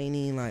nigga just ain't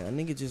even like a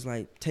nigga just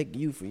like take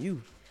you for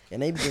you,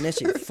 and they be getting that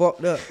shit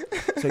fucked up.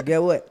 So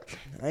get what?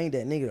 I ain't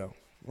that nigga though.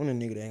 I'm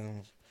the nigga that ain't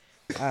gonna.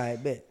 All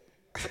right, bet.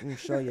 Let me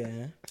show you,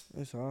 man.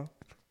 That's all.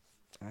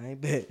 I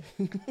ain't bet.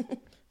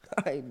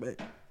 I ain't bet.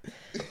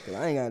 Cause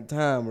I ain't got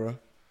time, bro.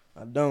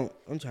 I don't.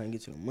 I'm trying to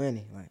get to the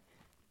money. Like,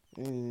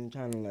 I'm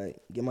trying to like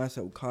get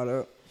myself caught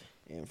up.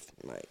 and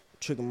like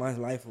tricking my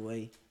life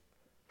away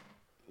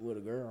with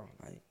a girl.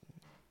 Like,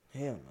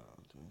 hell no.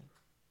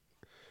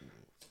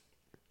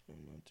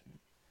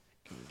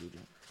 Can't do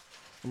that.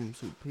 I'm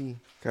too P.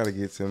 Gotta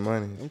get some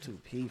money. I'm too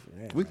P for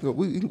that. We can go.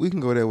 We can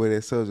go that way.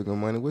 That subject of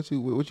money. What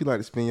you like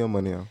to spend your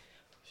money on?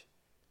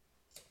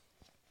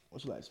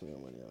 What you like to spend your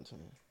money on,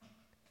 Tony?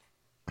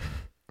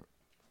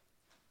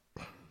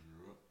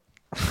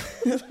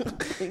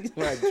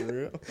 My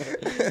drill.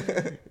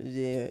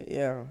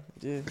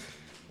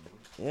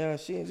 Yeah,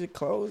 shit, just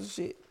clothes and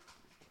shit.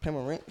 Pay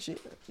my rent and shit.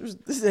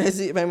 That's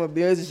it. Pay my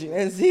bills and shit.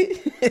 That's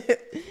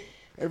it.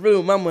 That's really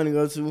what my money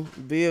go to.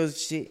 Bills,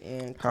 shit,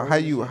 and How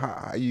you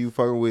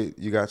fucking with?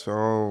 You got your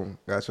own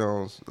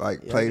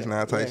like place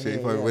now type shit.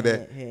 You fucking with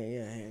that?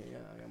 Yeah.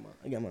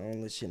 I got my own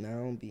little shit now. I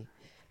don't be.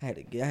 I had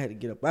to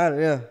get up out of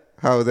there.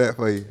 How was that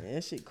for you? Yeah,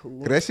 that shit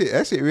cool. That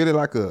shit really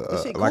like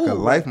a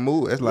life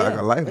move. It's like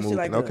a life move.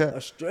 Like okay.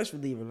 A stress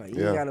reliever. Like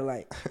you ain't gotta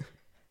like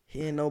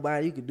hear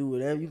nobody. You can do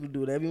whatever. You can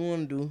do whatever you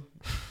want to do.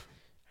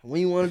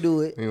 When you want to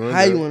do it.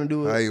 How you want to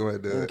do it. How you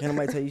want to do it. Can't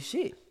nobody tell you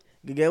shit.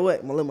 Cause guess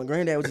what? My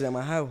granddad was just at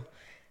my house.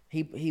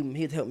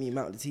 He'd help me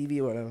mount the TV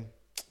or whatever.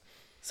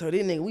 So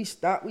this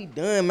nigga, we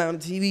done mounting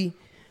the TV.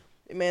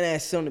 That man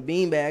ass sit on the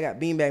beanbag. I got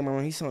beanbag, my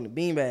mom. He's on the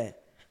beanbag.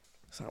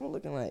 So I'm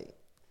looking like,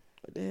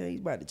 what the hell?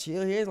 He's about to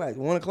chill here. It's like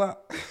 1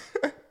 o'clock.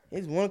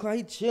 It's 1 o'clock.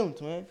 He chilling,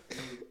 man.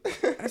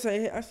 I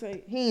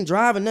say, he ain't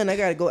driving nothing. I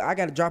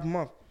gotta drop him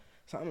off.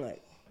 So I'm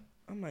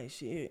like,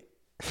 shit.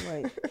 I'm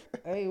like,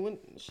 hey, when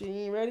shit, you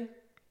ain't ready?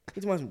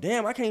 He's like,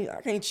 damn, I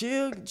can't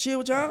chill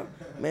with y'all.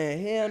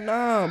 Man, hell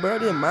nah, bro.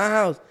 This is my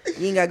house.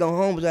 You ain't gotta go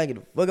home, but I get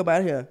the fuck up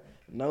out of here.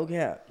 No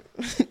cap.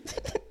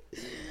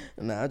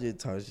 Nah, I just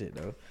talk shit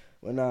though.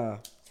 But nah,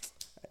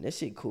 that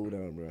shit cool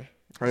though, bro.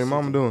 How your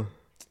mama doing?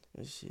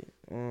 That shit.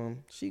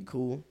 She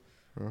cool.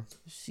 Huh?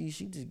 She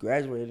just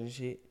graduated and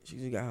shit. She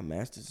just got her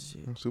master's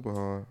and shit. Super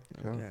hard.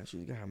 Yeah, she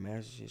just got her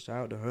master's and shit. Shout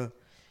out to her.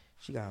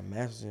 She got her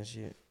master's and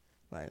shit.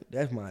 Like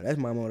that's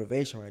my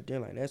motivation right there.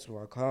 Like that's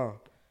what I call.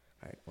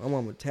 Like my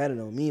mama tatted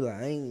on me.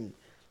 Like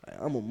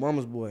I'm a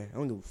mama's boy. I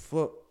don't give a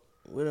fuck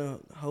what a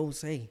hoe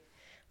say.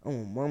 I'm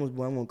a mama's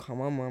boy. I'm gonna call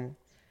my mama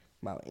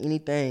about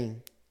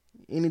anything,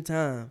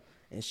 anytime,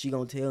 and she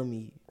gonna tell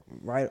me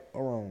right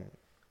or wrong,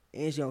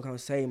 and she gonna come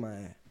save my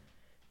ass.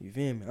 You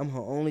feel me? I'm her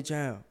only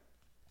child.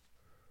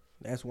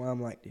 That's why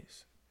I'm like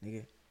this,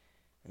 nigga.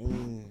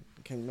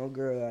 Can't no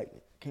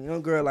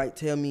girl like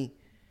tell me,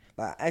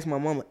 like ask my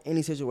mama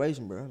any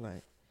situation, bro.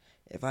 Like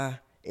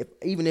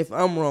even if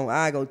I'm wrong,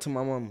 I go to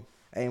my mama.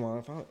 Hey, mom,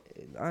 if I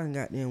ain't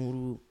got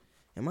damn,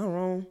 am I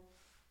wrong?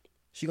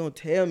 She gonna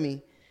tell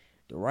me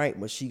the right,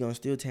 but she gonna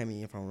still tell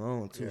me if I'm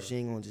wrong too. Yeah. She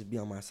ain't gonna just be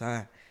on my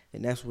side,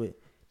 and that's what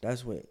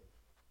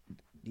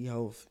these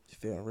hoes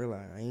fail to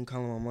realize. I ain't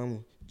calling my mama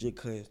just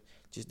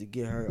to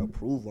get her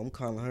approval. I'm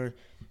calling her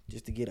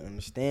just to get an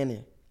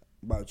understanding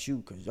about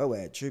you, cause your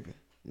ass tripping.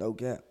 No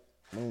cap.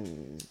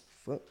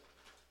 Fuck.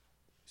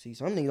 See,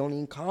 some niggas don't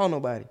even call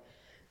nobody.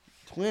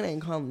 Twin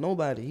ain't calling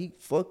nobody. He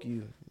fuck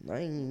you. I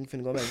ain't even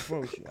finna go back and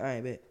forth with you. I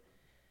ain't bet.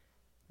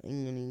 I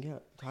ain't gonna even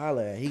count.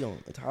 Tyler, he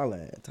gon'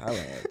 Tyler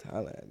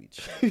be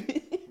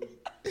tripping.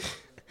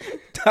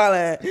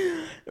 Tyler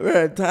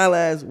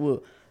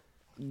will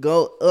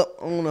go up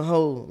on the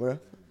hole, bro.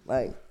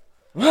 Like,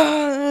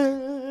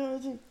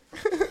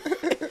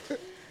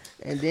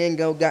 and then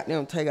go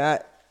goddamn take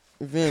out.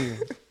 You feel me?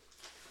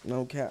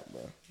 No cap,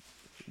 bro.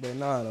 But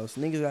nah, those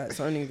certain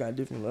niggas got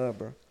different love,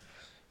 bro.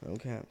 No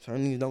cap.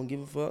 Certain niggas don't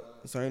give a fuck.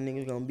 Certain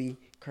niggas gonna be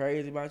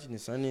crazy about you,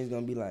 and certain niggas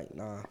gonna be like,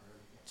 nah,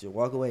 just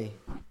walk away.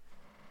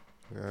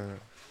 Yeah.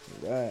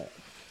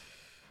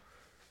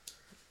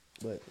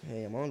 But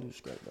hey, my mom do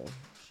straight though.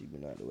 She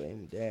been out the way.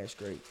 My dad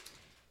straight.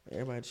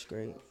 Everybody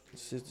straight. My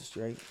sister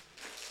straight.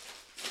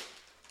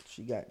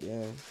 She got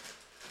them.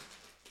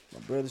 My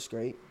brother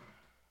straight.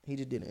 He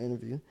just did an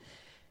interview,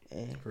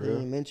 and he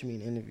didn't mention me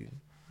in the interview.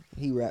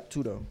 He rap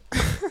too though.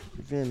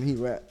 You feel me? He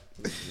rap.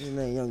 His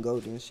name Young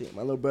Goldie and shit.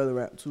 My little brother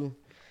rap too.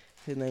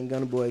 His name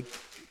Gunna Boy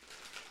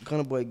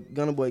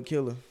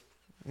Killer.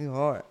 He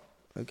hard.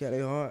 Okay,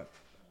 they hard.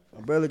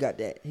 My brother got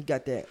that. He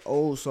got that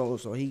old soul,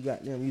 so he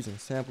got them using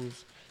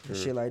samples and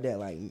shit like that,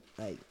 like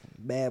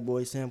Bad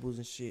Boy samples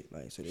and shit.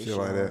 Like so, they shit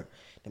like hard. That.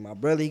 Then my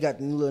brother, he got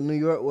the little New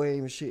York wave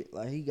and shit.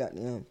 Like he got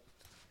them.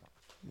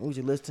 We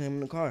just listen to him in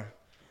the car,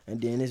 and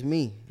then it's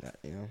me.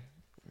 You know,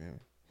 yeah.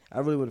 I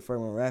really would have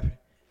first one rapping,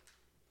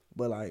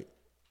 but like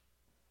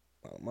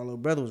my little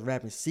brother was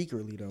rapping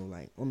secretly though,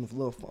 like on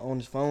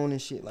his phone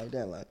and shit like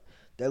that. Like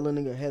that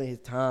little nigga ahead of his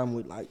time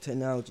with like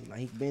technology. Like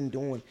he been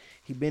doing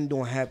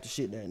half the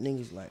shit that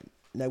niggas like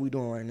that we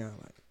doing right now.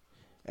 Like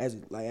at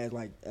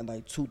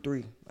 2,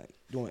 3, like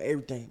doing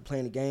everything,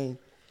 playing the game,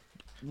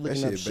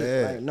 looking up shit.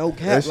 Bad. Like no cap.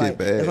 That shit like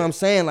bad. That's what I'm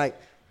saying. Like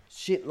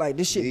shit, like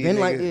this shit been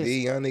like this.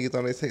 These young niggas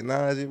on their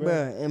technology, bro.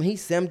 Bruh, and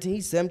he's 17. He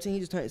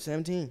just turned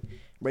 17.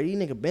 Bro, these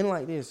nigga been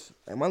like this.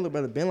 And my little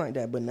brother been like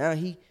that, but now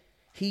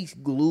he's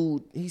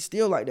glued. He's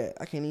still like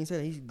that. I can't even say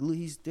that. He's glued.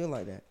 He's still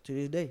like that to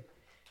this day.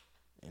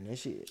 And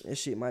that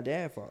shit my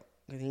dad fault.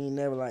 Cause he ain't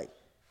never like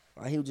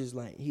he was just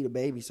like, he the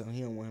baby, so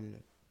he don't want him to,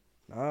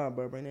 Nah,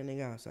 bro, bring that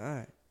nigga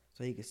outside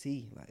so he can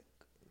see, like,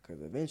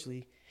 cause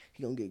eventually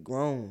he gonna get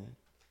grown.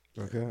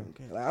 Okay.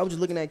 Like I was just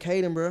looking at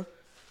Caden, bro.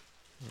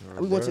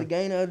 We went to the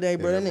game the other day,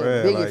 bro. Yeah, that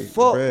nigga big as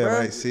fuck, bro.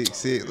 Like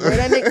 6'6". Bro,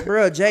 that nigga,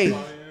 bro, Jay,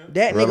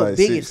 that Bro, nigga like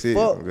big as 6'6",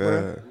 fuck,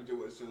 bro. God.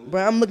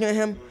 Bro, I'm looking at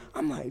him.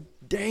 I'm like,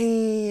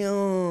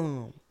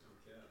 damn.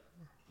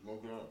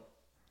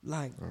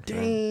 Like,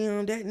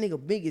 damn, that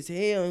nigga big as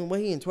hell. And what,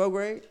 he in 12th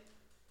grade?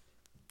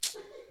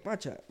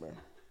 Watch out, bro.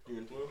 You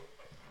in 12?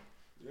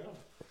 Yeah.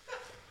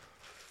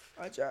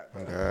 Watch out,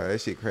 bro. God, that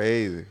shit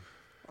crazy.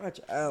 Watch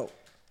out.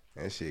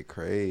 That shit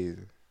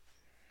crazy.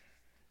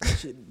 That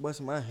shit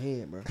busting my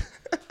head, bro.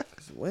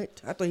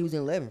 What? I thought he was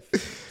in 11th.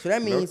 So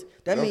that means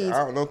I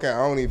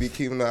don't even be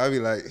keeping up. I be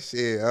like,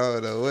 shit, I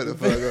don't know what the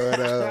fuck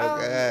going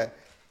on.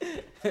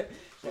 God.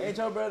 Ain't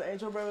your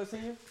brother a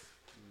senior?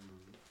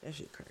 That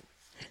shit crazy.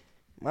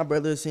 My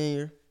brother a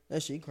senior.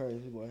 That shit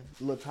crazy, boy.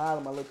 Little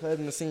Tyler, my little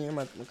cousin a senior.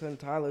 My cousin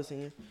Tyler a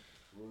senior.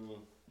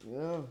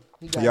 Yeah.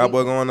 He got Y'all me.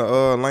 boy going to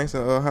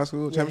Langston High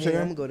School championship I'm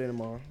game? gonna go there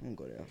tomorrow.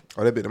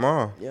 Oh, that bit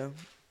tomorrow. Yeah.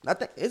 I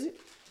think, is it?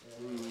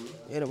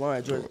 Yeah, tomorrow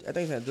at Georgia. I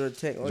think it's at Georgia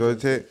Tech. Or Georgia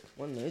Tech.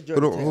 One of them. It's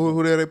Georgia Tech.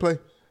 Who there they play?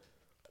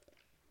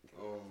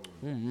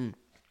 Mm-hmm.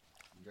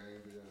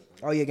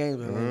 Oh yeah,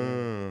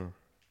 games.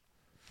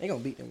 They gonna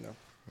beat them though.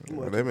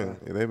 Well, they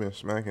been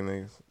smacking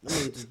niggas. Them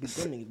niggas just beat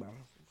them niggas, bro.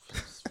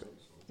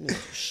 Them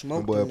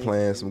Smoke boy them niggas.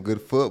 playing some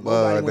good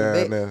football Nobody wanna down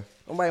bet. there.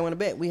 Nobody want to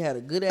bet. We had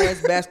a good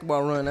ass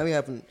basketball run. Now we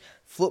having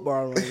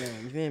football run now.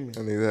 You feel me?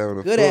 And he's having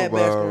a Good ass football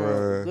basketball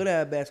run. run. Good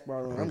ass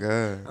basketball run.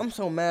 God. I'm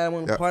so mad I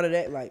wasn't Yep. part of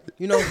that. Like,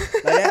 you know,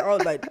 like that. All,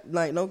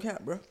 like no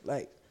cap, bro.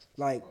 Like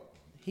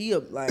he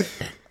like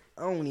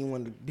I don't even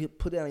want to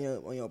put that on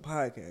your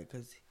podcast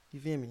because you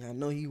feel me. I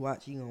know he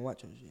gonna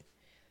watch your shit.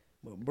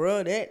 But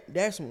bro,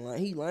 that's some like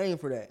he lame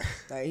for that.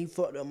 Like he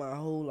fucked up my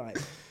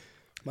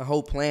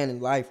whole plan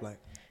in life. Like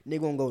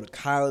nigga gonna go to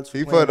college.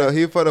 He fucked up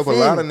a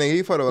lot of niggas.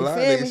 He fucked up a lot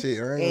of feel niggas me?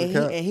 shit. I ain't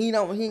gonna count. And he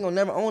ain't gonna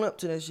never own up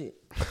to that shit.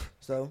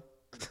 So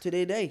to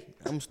this day,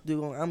 I'm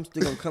still gonna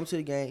come to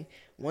the game.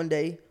 One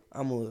day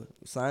I'm gonna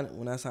sign it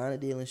when I sign a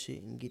deal and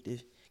shit and get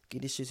this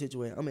shit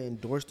situated. I'm gonna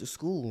endorse the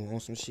school on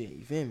some shit.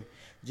 You feel me?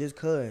 Just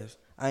cause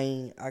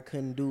I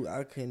couldn't do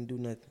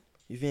nothing.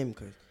 You feel me?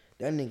 Cause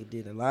that nigga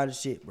did a lot of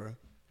shit, bro.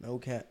 No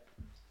cap.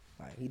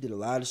 Like he did a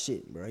lot of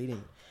shit, bro. He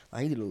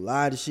did a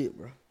lot of shit,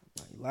 bro.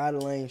 Like a lot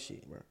of lame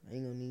shit, bro. I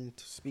ain't gonna need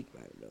to speak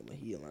about it though, but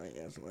he a lame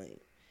ass lame.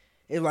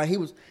 It's like he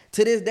was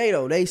to this day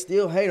though. They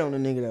still hate on the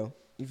nigga though.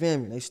 You feel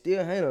me? They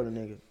still hate on the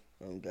nigga.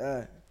 Oh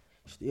God,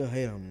 still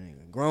hate on the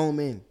nigga. Grown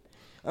men.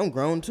 I'm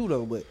grown too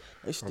though, but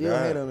they still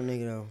hate on the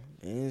nigga though.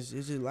 And it's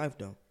his life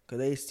though, cause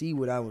they see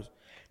what I was.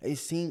 They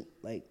seen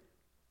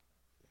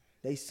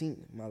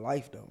my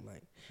life though.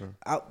 Like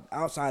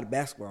outside of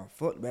basketball,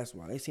 fuck the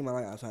basketball. They see my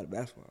life outside of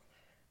basketball.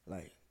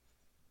 Like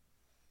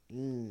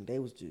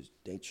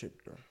they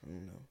tripped bro. I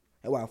don't know.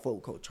 That's why I fuck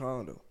with Coach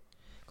Charles though.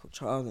 Coach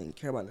Charles didn't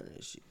care about none of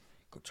that shit.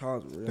 Coach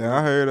Charles was real. Yeah,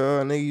 I heard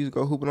niggas used to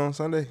go hooping on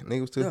Sunday.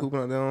 Niggas still hooping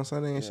out there on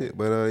Sunday and shit.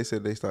 But they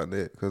said they stopped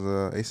that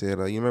because they said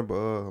you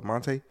remember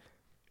Monte?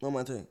 What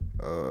Monte?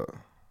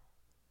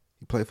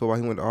 He played football.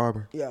 He went to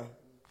Auburn. Yeah.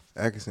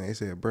 Atkinson. They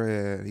said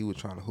Brad he was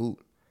trying to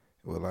hoop.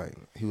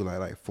 He was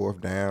like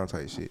fourth down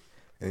type shit,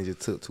 and it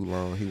just took too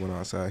long. He went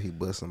outside. He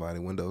bust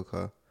somebody's window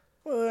car.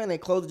 Well, and they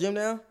closed the gym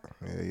down.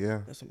 Yeah.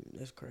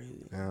 That's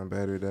crazy. Down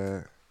battery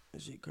died.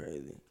 That shit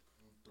crazy.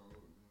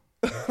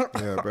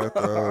 Yeah, bro.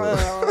 Throw.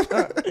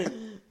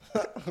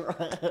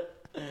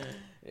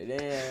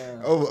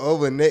 Damn.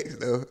 Over next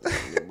though.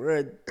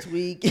 Bruh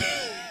tweaking.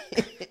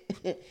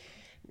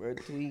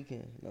 Bruh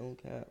tweaking. No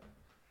cap.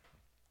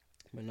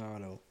 But nah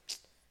though.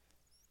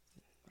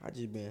 I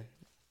just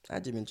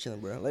been chilling,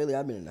 bro. Lately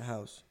I've been in the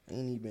house.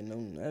 I've been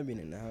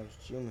in the house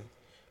chilling,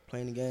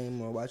 playing the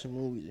game or watching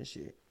movies and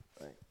shit.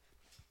 Like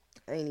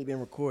I ain't even been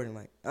recording.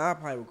 Like I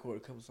probably record a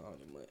couple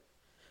songs a month.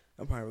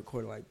 I probably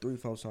recorded like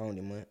 3-4 songs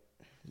a month.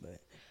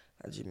 But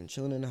I just been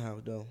chilling in the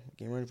house though,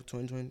 getting ready for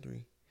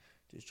 2023.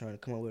 Just trying to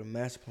come up with a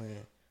master plan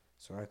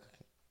so I could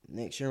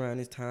next year around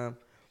this time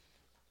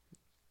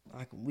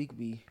we could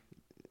be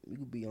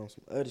on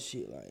some other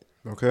shit like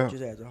Okay.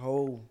 just as a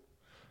whole.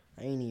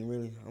 I ain't even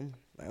really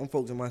I'm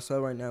focusing on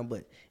myself right now,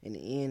 but in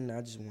the end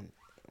I just want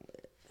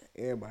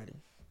everybody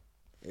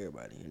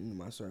in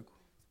my circle.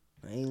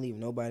 I ain't leaving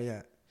nobody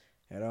out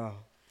at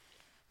all.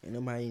 And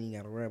nobody ain't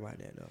gotta worry about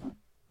that though.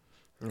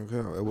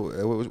 Okay.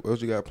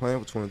 What you got planned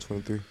for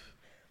 2023?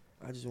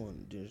 I just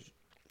want to just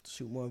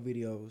shoot more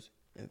videos,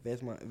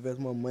 invest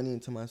more money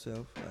into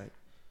myself, like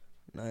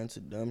not into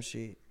dumb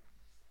shit.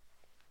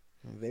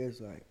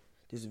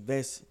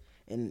 Invest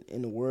in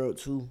the world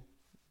too,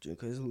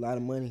 because there's a lot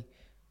of money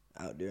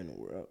out there in the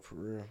world for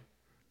real.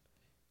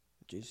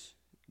 Just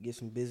get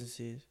some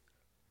business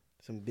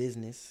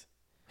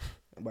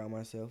about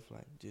myself,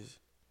 like just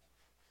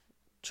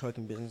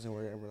trucking business or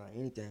whatever, like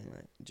anything,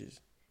 like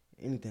just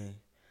anything.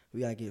 We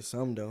gotta get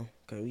some though,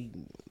 cause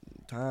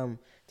time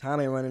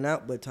ain't running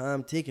out, but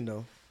time ticking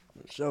though,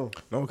 for sure.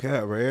 No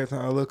cap, bro. Every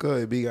time I look up,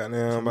 it be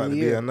goddamn It's a about to new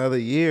be year. another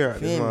year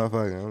out this Feel me?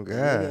 motherfucker. Oh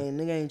God.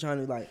 Nigga ain't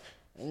trying to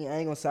I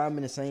ain't gonna say I've been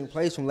in the same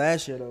place from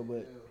last year though,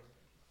 but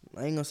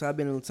I ain't gonna say I've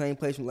been in the same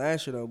place from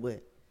last year though,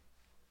 but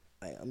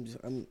like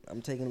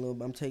I'm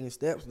taking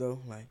steps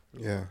though. Like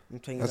Yeah. I'm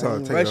taking, That's I all it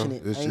ain't takes, rushing though.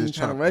 it. Just- I ain't just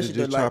trying to chop- rush just- it.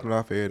 just though, like, chopping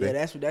off every day.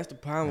 Yeah, that's the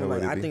problem. That's what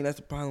Like it I be. think that's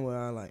the problem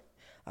with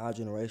our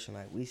generation.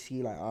 Like we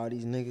see like all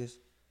these niggas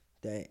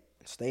that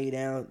stay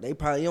down. They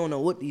probably don't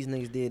know what these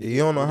niggas did. You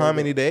don't know how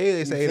many days they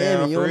You stay feel me?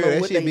 down You for don't real. know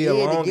That what shit they be a did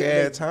to long get what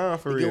ass they- time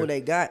for to real. get what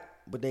they got,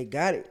 but they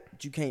got it.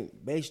 But you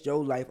can't base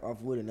your life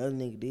off what another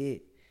nigga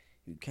did.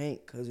 You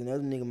can't, cause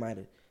another nigga might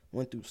have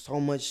went through so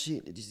much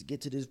shit to just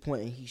get to this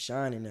point, and he's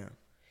shining now.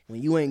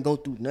 When you ain't go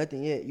through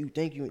nothing yet, you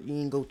think you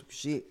ain't go through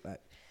shit.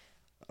 Like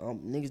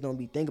niggas don't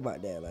be thinking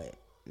about that. Like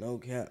no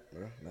cap,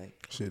 bro. Like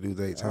Shit do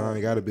take time.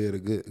 You gotta build a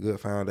good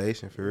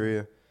foundation for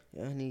real.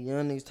 young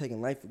niggas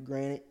taking life for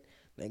granted.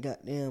 They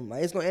goddamn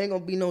like ain't gonna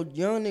be no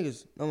young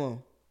niggas no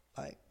more.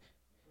 Like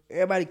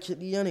everybody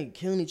the young niggas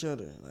killing each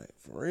other. Like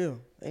for real,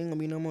 ain't gonna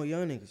be no more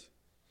young niggas.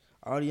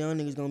 All the young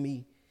niggas gonna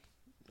be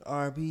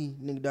RP.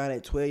 Nigga died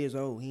at 12 years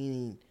old. He ain't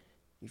even,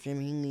 you feel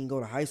me? He ain't even go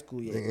to high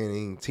school yet. Nigga ain't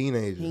even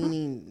teenagers. He ain't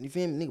even, you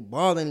feel me? Nigga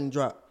ball ain't even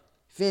drop.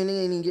 You feel me? Nigga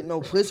ain't even get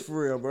no pussy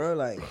for real, bro.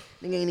 Like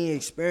nigga ain't even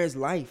experience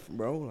life,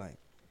 bro.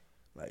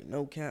 Like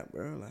no cap,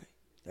 bro. Like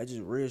that's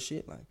just real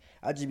shit. Like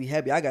I just be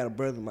happy. I got a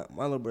brother. My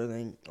little brother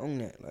ain't on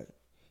that. Like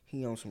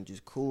he on some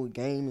just cool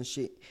game and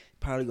shit.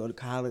 Probably go to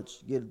college,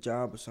 get a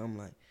job or something.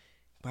 Like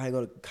probably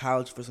go to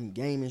college for some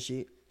gaming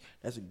shit.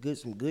 That's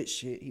some good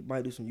shit. He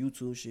might do some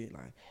YouTube shit,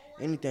 like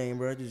anything,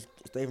 bro. Just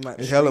stay from like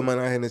the It's hella streets.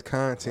 money out here in this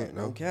content, Like,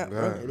 though. no cap, God,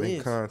 bro. It make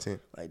is.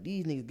 content. Like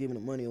these niggas giving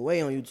the money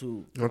away on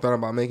YouTube. You thought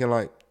about making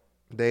like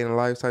dating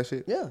life type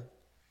shit? Yeah.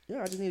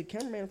 I just need a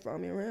cameraman to follow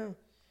me around.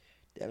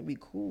 That'd be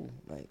cool.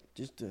 Like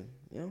just to,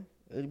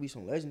 it'd be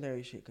some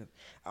legendary shit. Cause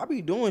I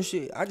be doing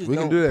shit. I just We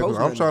don't can do that. post Cause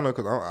I'm nothing. trying to.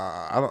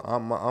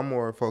 Cause I'm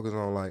more focused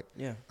on like.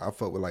 Yeah, I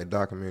fuck with like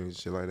documentaries and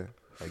shit like that.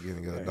 Like getting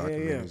together Yeah,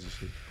 documentaries yeah. and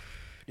shit.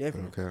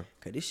 definitely. Okay.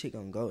 Cause this shit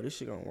gonna go. This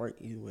shit gonna work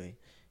either way.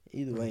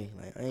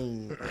 Like I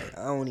ain't. Like,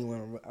 I don't even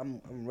wanna.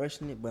 I'm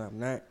rushing it, but I'm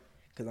not.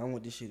 Cause I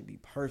want this shit to be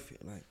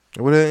perfect. Like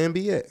Where the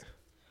NBA at?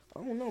 I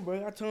don't know,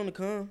 bro. I told him to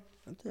come.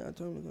 I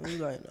told him to come. He's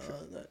like, no,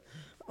 like,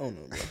 I don't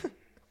know,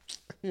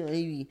 bro.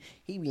 He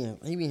be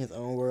in his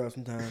own world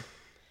sometimes.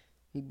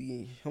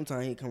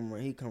 Sometimes he come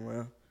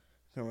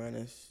around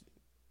and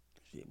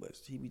shit, but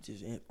he be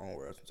just in his own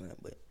world sometimes.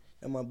 But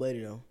that's my buddy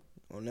though.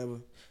 I'll never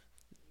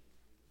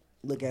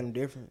look at him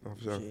different. Oh,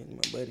 for sure. Shit,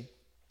 my buddy.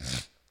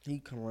 He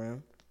come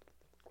around.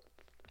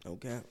 No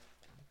cap.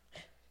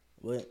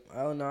 But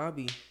I don't know. I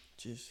be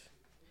just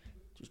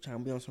trying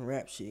to be on some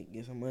rap shit,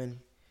 get some money.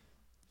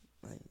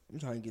 Like I'm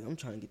trying to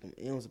get them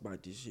M's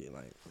about this shit,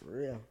 like for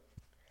real.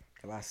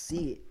 Cause I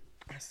see it.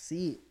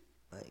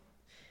 Like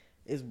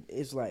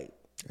it's like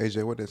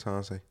AJ, what that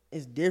song say?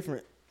 it's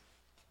different.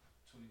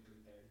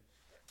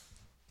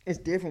 It's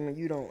different when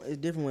you don't. It's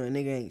different when a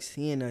nigga ain't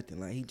seeing nothing.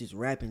 Like he just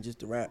rapping just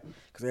to rap,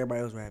 cause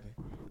everybody else rapping.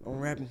 I'm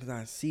rapping cause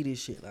I see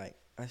this shit. Like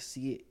I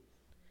see it.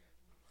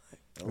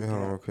 Like, Yeah,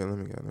 hold on, okay. Let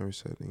me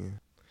reset it again.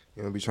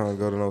 You don't be trying to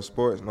go to no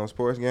sports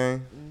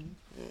game?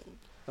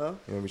 Huh?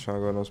 You don't be trying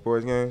to go to no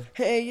sports game?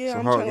 Hey, yeah, Some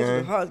I'm Hawk trying to go to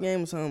game? the Hawks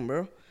game or something,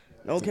 bro.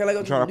 Don't care like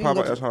I'm trying to pop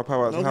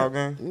out some Hawk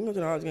game? We can go to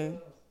the Hawks game.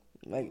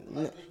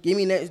 Like, give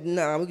me next.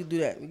 Nah, we could do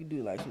that. We could do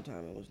it like sometime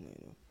in what's name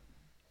though.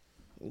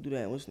 We can do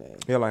that in what's name.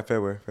 Yeah, like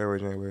February,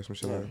 January, some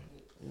shit Yeah. like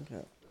that.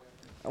 Okay.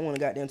 I want to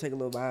goddamn take a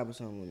little vibe or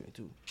something with me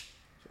too.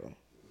 So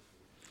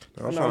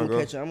I'm I'm trying to gonna go.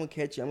 catch you. I'm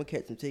gonna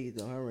catch some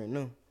tickets though. I already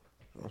know.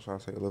 I'm trying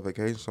to take a little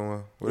vacation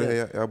somewhere. Where the Yeah.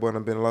 hell y'all boy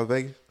done been to Las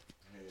Vegas?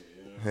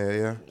 Hell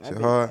yeah. I Shit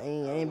been- hard. I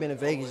ain't been to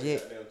Vegas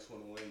yet.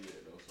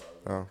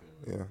 Oh,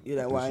 yeah. Yeah,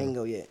 that's why I ain't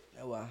go yet.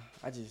 That's why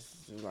I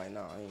just was like,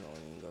 nah, I ain't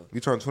gonna even go. You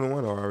turned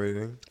 21 already,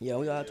 didn't Yeah,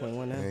 we got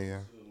 21 now. you? Yeah.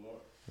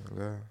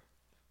 Okay.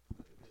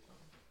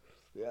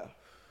 Yeah.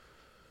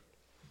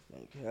 No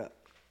cap.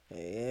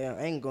 Yeah,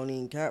 I ain't gonna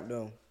even cap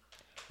though.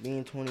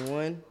 Being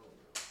 21,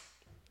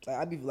 like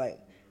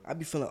I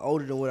be feeling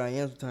older than what I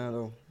am sometimes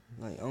though.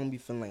 Like I don't be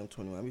feeling like I'm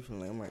 21. I be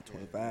feeling like I'm like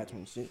 25,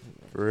 26.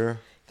 For real?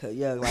 Cause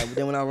yeah, like but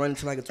then when I run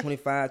into like a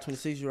 25,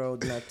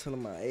 26-year-old, then I tell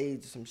them my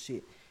age or some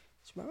shit.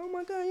 She be like, oh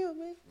my God, you up,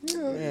 man?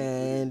 Yeah.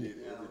 And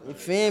you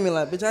feel me?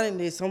 Like, bitch, I done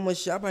did so much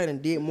shit. I probably done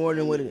did more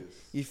than what it.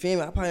 You feel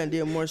me? I probably done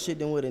did more shit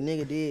than what a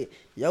nigga did.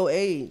 Your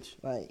age,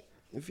 like,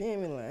 you feel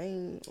me?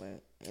 Like,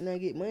 and I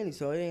get money,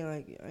 so it ain't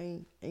like I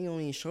ain't gonna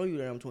even show you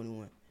that I'm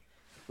 21.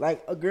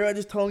 Like a girl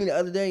just told me the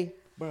other day,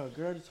 bro. A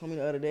girl just told me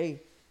the other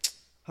day,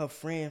 her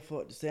friend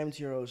fucked the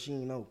 70-year-old. She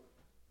didn't know.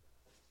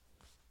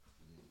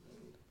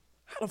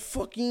 How the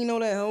fuck you ain't know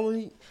that,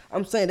 homie?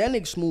 I'm saying that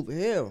nigga smooth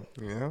as hell.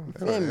 Yeah.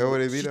 feel me? That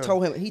what it be She though.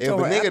 told him- If he a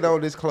told her nigga after-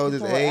 don't disclose he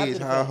his told her after age,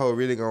 the how a fact. hoe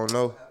really gonna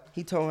know?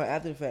 He told her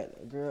after the fact,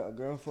 a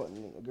girl fucked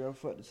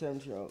the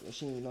 70-year-old, and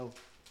she didn't know.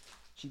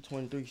 She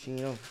 23, she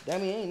didn't know.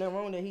 That mean ain't nothing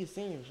wrong with that. He's a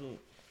senior, shit.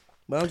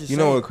 But I'm just You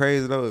saying. know what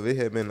crazy though? If it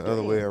had been the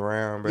other way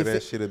around, bro, You that feel-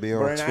 shit'd be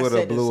Bro, on and I Twitter,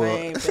 said blew the up.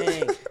 same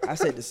thing. I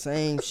said the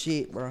same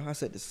shit, bro. I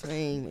said the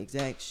same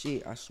exact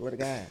shit. I swear to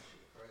God.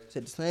 I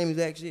said the same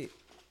exact shit.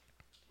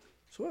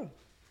 Swear.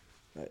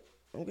 Like,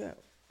 okay.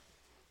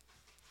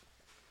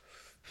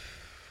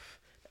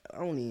 I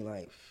don't even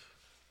like.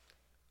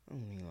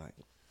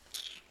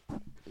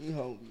 You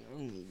hoe, I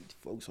don't need to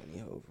focus on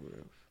these hoes for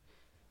real.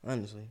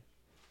 Honestly,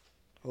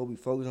 hope be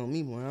focused on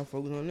me more. I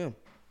focus on them.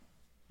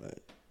 Like,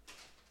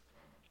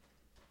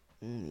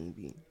 I don't need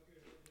to be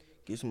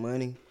get some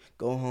money,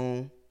 go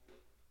home,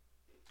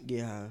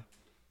 get high.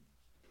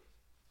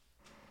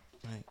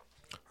 Like,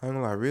 I ain't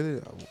gonna lie, really,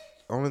 the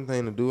only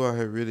thing to do out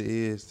here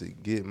really is to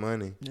get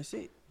money. that's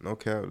it. No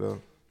cap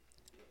though.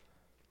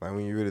 Like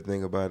when you really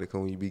think about it,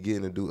 cause when you be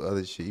getting to do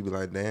other shit, you be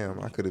like, damn,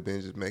 I could have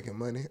been just making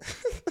money.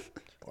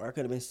 Or I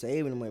could have been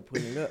saving the money,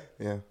 putting it up.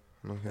 Yeah,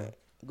 no cap.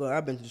 Girl,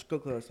 I've been to the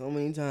strip club so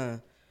many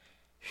times.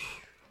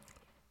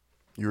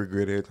 You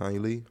regret every time you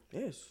leave?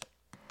 Yes.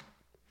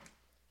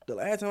 The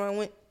last time I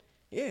went,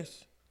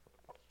 yes.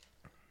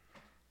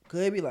 Cause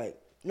it be like,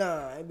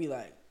 it be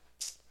like,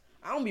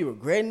 I don't be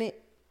regretting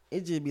it.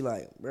 It just be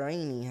like, bro, I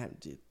ain't even have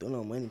to just throw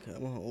no money cause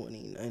my hoe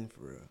ain't nothing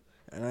for real.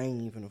 And I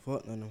ain't even finna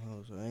fuck none of them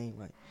hoes, so I ain't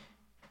like,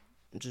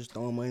 I'm just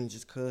throwing money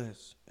just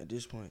cause at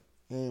this point.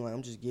 It ain't like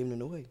I'm just giving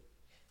it away.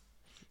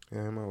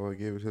 Yeah, I might well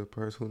give it to the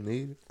person who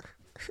need it.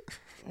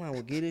 I might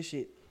well give this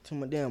shit to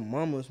my damn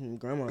mama, some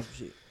grandma, some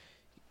shit.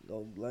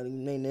 Go let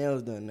them their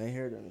nails done, their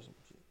hair done or some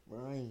shit. Bro,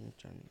 I ain't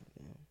trying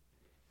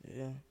to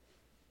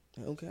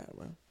Yeah. Okay,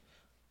 bro.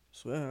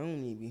 Swear, I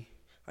don't need to be.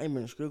 I ain't been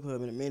in a strip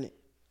club in a minute.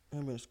 I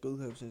ain't been in a strip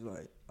club since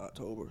like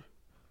October.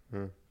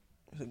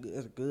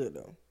 That's good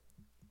though.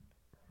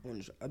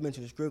 I've been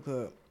to the strip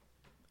club.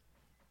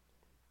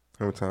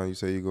 How many times you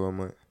say you go a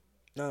month?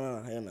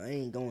 No, hell no. I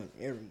ain't going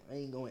every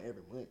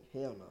month.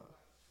 Hell no.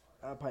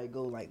 I'll probably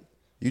go like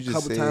You just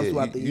couple said times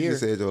throughout the you year.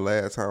 just said your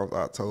last time was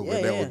October.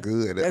 and that was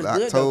good. That's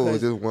October good though,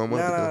 was just 1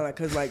 month ago.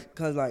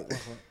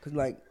 Cause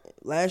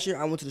last year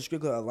I went to the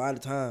strip club a lot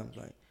of times.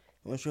 Like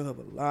I went to the strip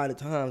club a lot of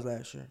times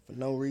last year for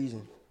no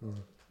reason.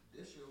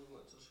 This year we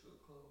went to the strip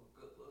club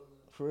a good little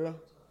minute. For real?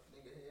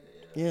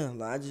 Nigga, Yeah,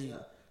 like I just. Yeah.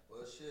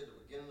 Well, shit, the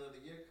beginning of the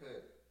year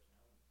cut.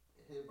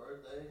 His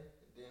birthday,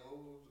 then what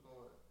we was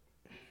going?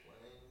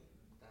 Flame,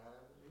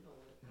 Diamond, you know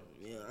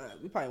what?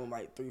 Yeah, we probably went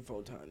like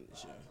 3-4 times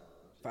this year.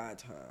 5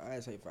 times.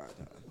 I'd say 5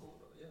 times.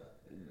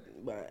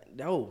 But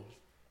no,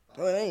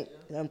 it ain't.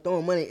 I'm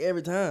throwing money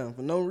every time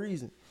for no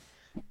reason.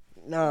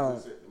 Nah.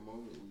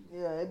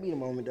 Yeah, it be the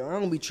moment though. I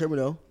don't be tripping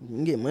though.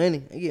 You get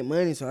money. I get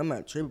money, so I'm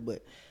not tripping.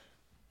 But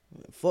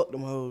fuck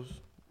them hoes.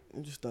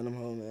 I'm just throwing them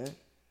hoes, man.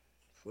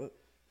 Fuck.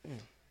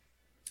 Just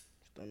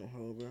throwing them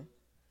hoes, bro.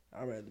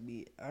 I'd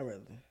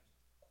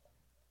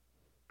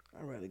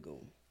rather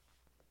go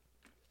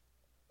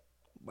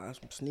buy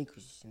some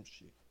sneakers or some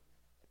shit.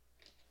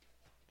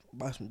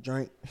 Buy some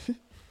drink.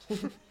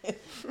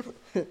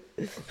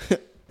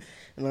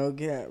 No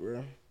cap,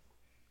 bro.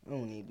 I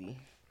don't need to be.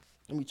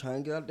 I be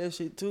trying to get out that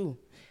shit too.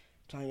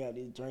 Trying to get out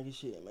this drinking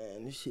shit,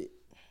 man. This shit.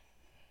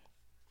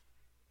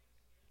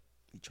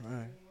 Be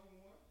trying.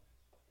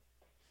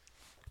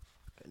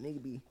 That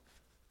nigga be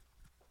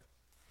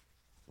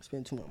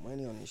spend too much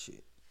money on this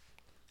shit.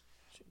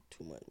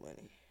 Too much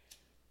money.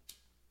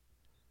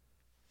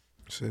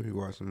 Should be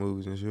watching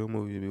movies and shit. What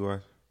movie you be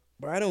watching?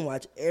 Bro, I don't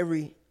watch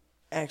every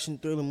action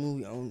thriller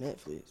movie on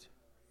Netflix.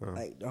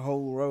 Like the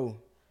whole row.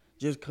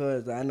 Just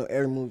cause I know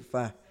every movie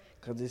fire.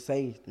 Cause it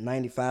says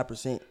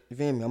 95%. You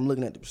feel me? I'm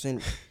looking at the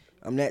percentage.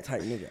 I'm that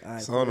type nigga.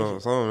 Right, Some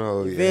of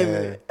them, you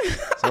feel me?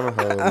 Some of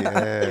them,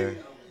 yeah.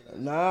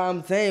 Nah,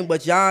 I'm saying,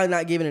 but y'all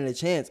not giving it a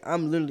chance.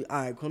 I'm literally,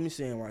 all right, let me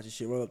sit and watch this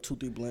shit. Roll up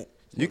 2-3 blunt.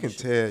 You can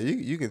tell.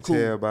 You can Cool.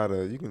 tell by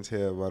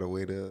the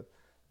way the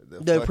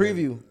The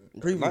preview.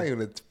 Not even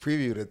the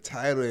preview, the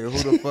title and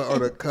who the fuck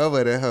on the cover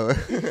of that hoe.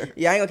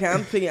 Yeah, I ain't gonna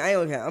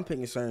count. I'm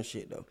picking certain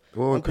shit though.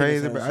 Well, I'm picking crazy,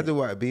 certain bro. I shit. just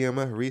watched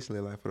BMF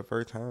recently, like for the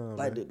first time.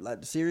 Like man.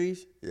 the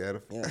series. Yeah.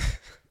 Yeah.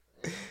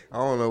 I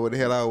don't know what the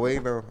hell I was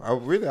waiting on. I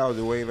was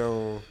just waiting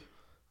on.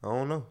 I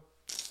don't know.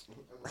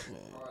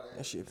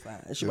 That shit fine.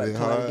 That Is shit about it to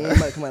come out hard? again.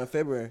 About to come out in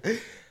February.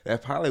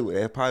 That's probably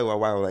why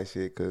I was like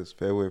shit, cause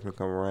February finna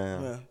come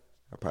around. Yeah.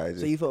 I probably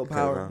just So you fuck with cut it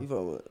Power? off. You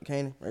fuck with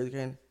Kanan? Razor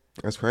Kanan?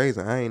 That's crazy.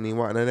 I ain't even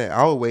watching none of that.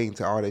 I was waiting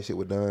till all that shit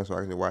was done so I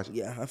can just watch it.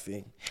 Yeah, I feel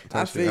you. Type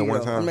I shit feel at you one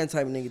though. time. I'm that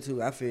type of nigga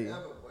too. I feel you. Yeah,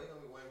 but boy, you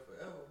gonna be waiting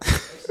forever.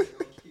 That shit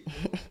gonna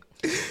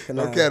keep going.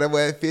 Nah. Okay, that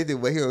boy at 50,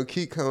 but he don't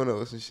keep coming up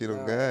with some shit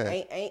on God.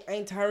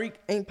 Ain't Tyreek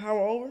ain't Power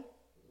over?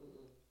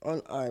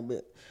 All right,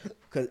 but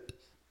cause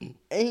ain't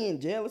he in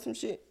jail or some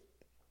shit?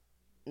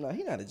 No,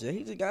 he not in jail.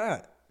 He just got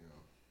out.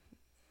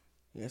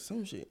 Yeah,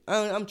 some shit.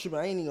 I'm tripping.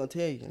 I ain't even gonna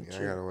tell you. I'm Yeah, I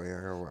tripping. gotta wait. I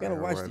Gotta gotta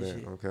watch watch this that.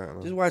 shit. Okay, I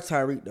know. Just watch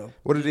Tyreek though.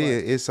 What it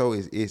Just watch.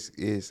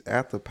 is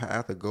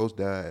after Ghost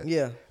died.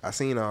 Yeah. I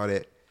seen all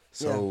that.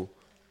 So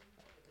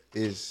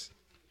it's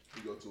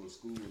You go to a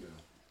school now.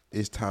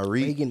 it's He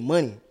Tyreek getting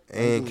money.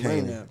 and He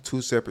getting money Kanan, now.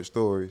 two separate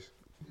stories.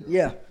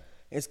 Yeah,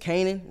 it's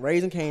Kanan,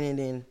 raising Kanan.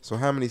 Then So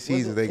how many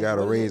seasons they got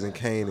of raising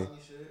Kanan?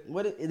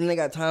 and then they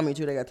got Tommy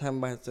too. They got Tommy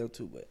by himself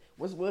too. But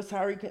what's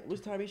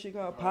Tyreek shit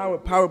called?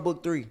 Power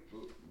Book 3.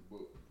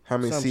 How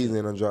many Some seasons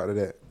shit. they done dropped of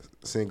that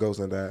since Ghost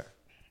done died?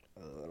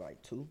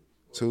 Like 2.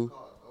 2.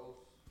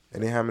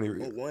 And then how many?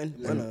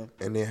 One.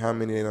 And then how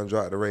many they done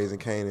dropped the raising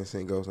Kanan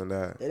since Ghost done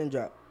died? They didn't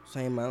drop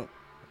same amount.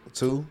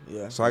 2?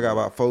 Yeah. So I got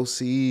about 4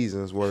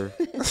 seasons worth.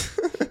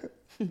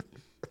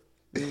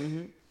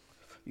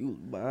 You was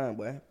behind,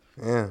 boy.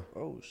 Yeah.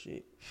 Oh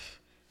shit.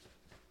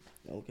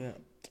 No cap.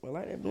 I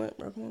like that blunt,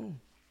 bro. Come on.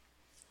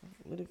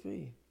 Let it feel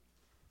you.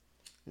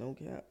 No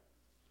cap.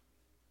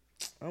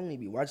 I don't even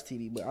be watch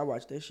TV, but I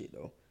watch that shit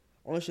though.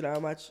 Only shit I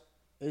watch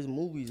is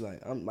movies.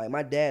 Like I'm like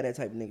my dad, that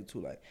type of nigga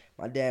too. Like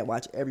my dad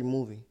watch every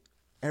movie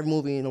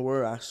in the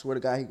world. I swear to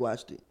God, he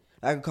watched it.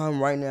 I can call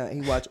him right now.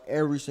 He watch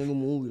every single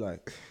movie.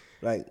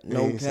 Like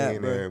no ain't cap,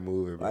 seen bro. every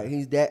movie, bro. Like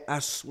he's that. I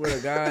swear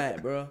to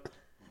God, bro.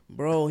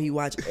 Bro, he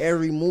watch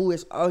every movie.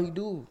 It's all he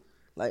do.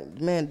 Like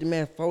the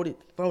man 40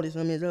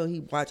 something years old.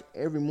 He watch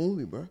every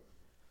movie, bro.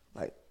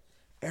 Like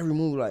every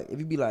movie. Like if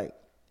you be like,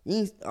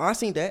 I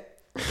seen that.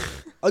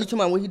 Oh, you talking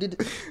about what he did?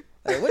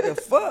 Like what the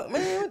fuck,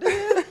 man? What the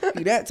hell?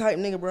 He that type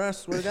nigga, bro. I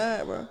swear to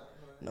God, bro.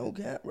 No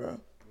cap, bro.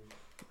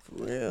 For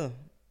real.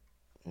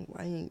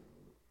 Why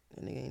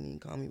that nigga ain't even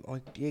call me? Oh,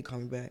 he did call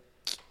me back.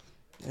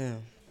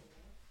 Damn.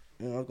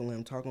 Man, I was gonna let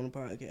him talk on the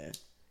podcast.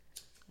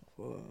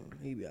 Well,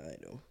 he be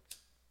alright though.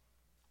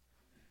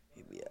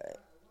 He be alright.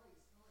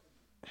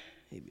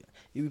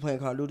 You be playing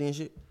Call of Duty and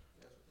shit?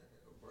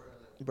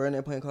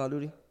 Burnett playing Call of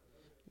Duty?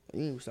 You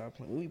need to start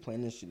playing. We be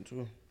playing this shit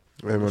too.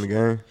 Ready on the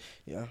game?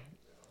 Yeah.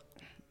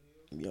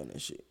 Be on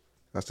that shit.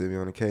 I still be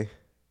on the K.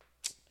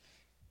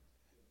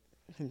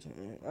 I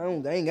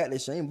ain't got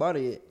this shit. I ain't bought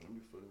it yet.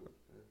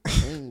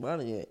 I ain't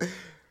bought it yet.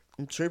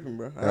 I'm tripping,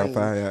 bro.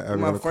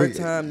 My first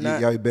time not.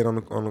 Y'all bet on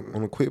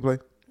the quick play?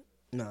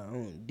 Nah, I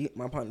don't.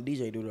 My partner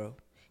DJ do though.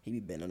 He be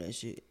betting on that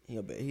shit.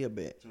 He'll bet.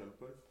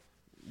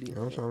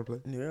 I'm trying to play.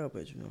 Yeah, I'll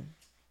bet you know.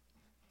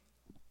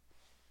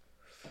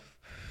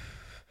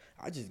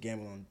 I just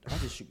gamble on. I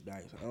just shoot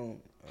dice. I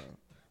don't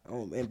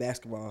in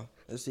basketball.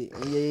 That's it.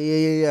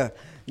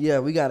 Yeah.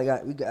 We got. Yeah.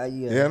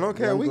 Yeah, no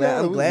care. We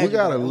gotta lace.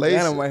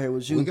 I'm right here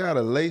with you. We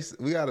gotta lace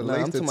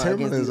the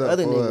Timberlands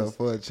up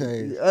for a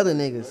change. These other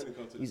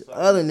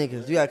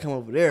niggas. You gotta come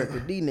over there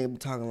because these niggas be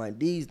talking like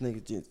these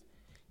niggas.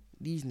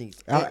 These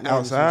niggas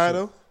outside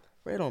though.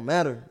 Bro, it don't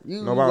matter.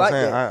 You No, but like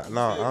I'm saying,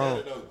 that. I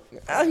don't.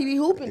 How he be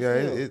hooping?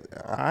 Yeah,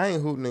 I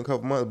ain't hooping in a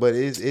couple months, but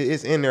it's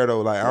in there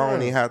though. Like I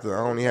don't even have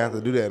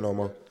to do that no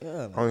more.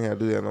 Yeah. I don't even have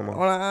to do that no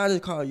more. I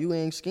just call you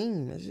ain't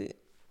scheme. That's it.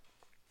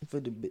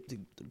 For the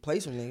play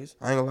some niggas.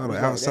 I ain't gonna lie,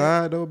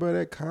 outside though, bro.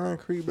 That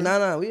concrete, bro.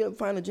 Nah. We have to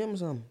find a gym or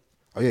something.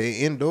 Oh yeah,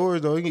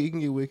 indoors though, you can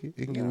get wicked.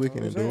 You can get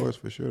wicked indoors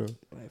for sure.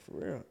 Like for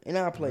real. And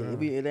I'll play.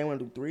 If they want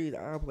to do threes,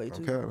 I'll play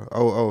too. Okay.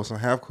 Oh, some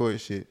half court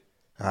shit.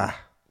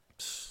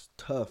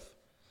 Tough.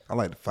 I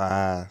like the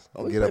fives.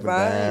 Oh, Get up and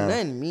down.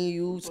 Nothing. Me,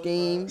 you,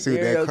 Scheme. See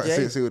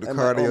what the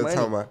cardio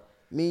talking about.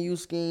 Me, you,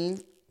 Scheme,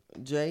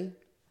 Jay,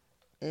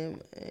 and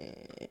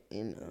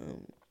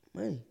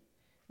Money,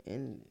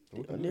 and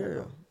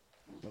Daryl.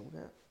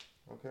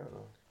 Okay.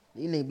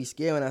 These niggas be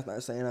scared when I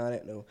start saying all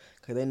that though,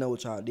 cause they know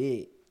what y'all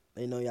did.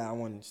 They know y'all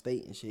won the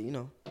state and shit. You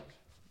know.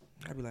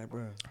 I be like,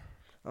 bro,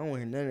 I don't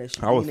want to hear none of that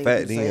shit. I was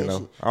fat then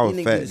though. I was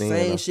fat then. These niggas do the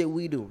same shit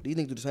we do. These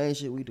niggas do the same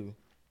shit we do.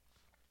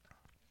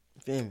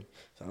 You feel me?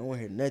 So I don't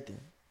want to hear nothing.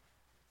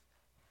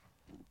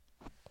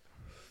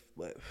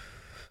 But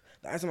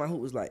last time I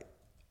hoop was like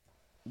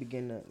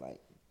beginning of like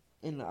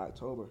in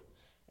October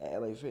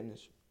at LA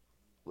Fitness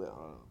with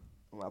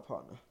my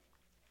partner,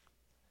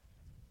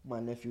 my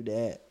nephew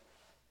dad.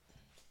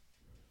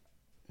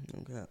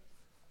 Okay.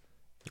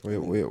 Where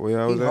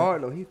I was he at?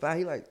 hard though. He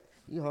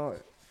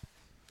hard.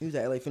 He was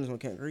at LA Fitness on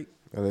Camp Creek.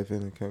 LA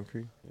Fitness Camp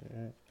Creek.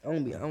 Yeah. I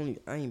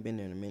ain't been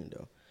there in a minute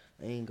though.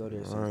 I ain't go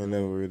there. I ain't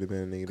never really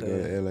been a nigga to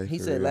go to LA. He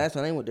said real. last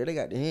time they went there, they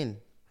got the hen.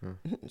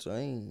 So I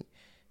ain't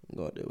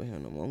go out there with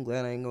him no more. I'm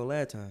glad I ain't go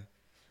last time.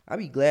 I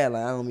be glad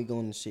like I don't be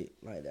going to shit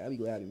like that. I be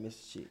glad I be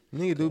missing shit.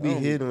 Nigga do be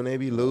hitting when they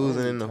be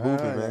losing in the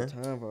hooping, man. I ain't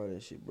got time for all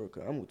that shit, bro.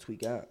 Cause I'm gonna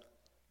tweak out.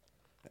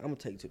 I'm gonna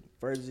take it to the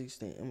furthest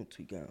extent. I'm gonna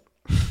tweak out.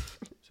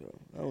 So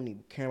I don't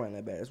even care about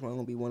that bad. That's why I'm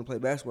gonna be wanting to play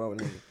basketball with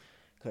niggas.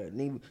 Cause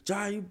nigga,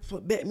 John, you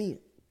bet me.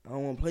 I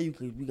don't want to play you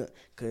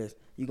cause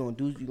you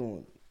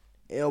gonna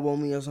elbow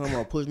me or something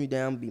or push me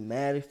down. Be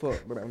mad as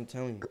fuck, bro. I'm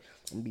telling you,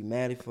 I'm gonna be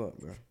mad as fuck,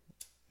 bro.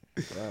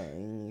 I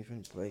ain't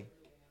even finna play.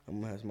 I'm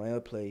gonna have somebody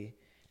else play.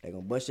 They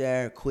gonna bust your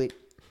ass quick,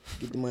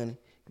 get the money,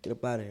 get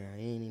up out of here. I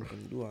ain't even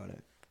finna do all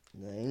that.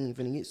 I ain't even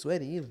finna get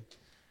sweaty either.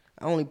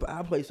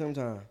 I play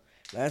sometimes.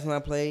 Last time I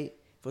played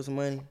for some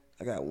money,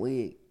 I got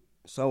wigged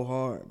so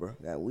hard, bro.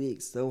 Got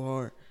wigged so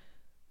hard.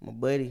 My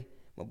buddy,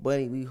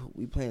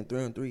 we playing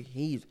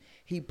 3-on-3.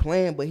 He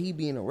playing, but he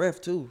being a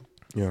ref too.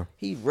 Yeah.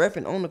 He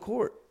reffing on the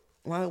court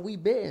while we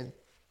betting.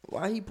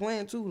 While he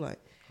playing too, like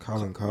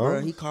calling calls.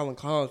 Bro, he calling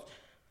calls,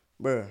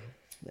 bro.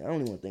 I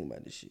don't even want to think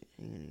about this shit.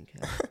 He ain't even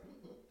care.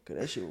 Cause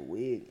that shit was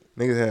weird.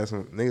 Niggas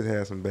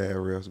had some bad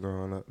refs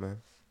growing up,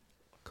 man.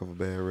 Couple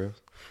bad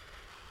refs.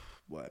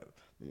 Boy, I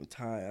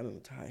remember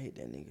Ty hit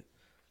that nigga.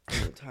 I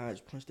remember Ty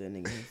just punched that nigga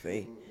in the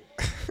face.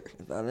 I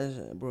thought that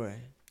shit, bro.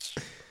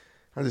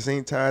 I just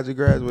seen Ty just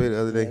graduated the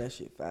other day. Yeah, that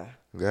shit fire.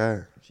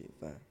 God. That shit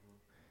fire.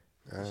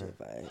 That shit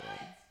fire.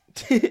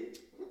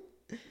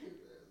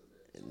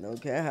 No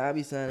care how I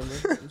be signing,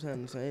 bro. I'm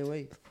signing the same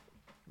way.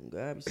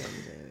 God be something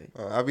the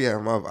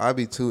same way. I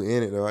be too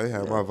in it though. I be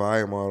having my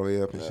volume all the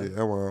way up and shit.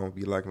 That's why I don't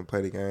be liking to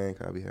play the game.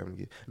 'Cause I be having to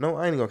get. No,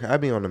 I ain't gonna. I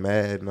be on the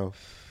Madden though.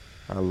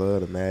 I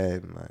love the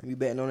Madden. Like, You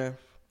betting on there?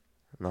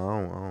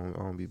 no, I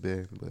don't be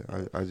betting,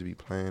 but I just be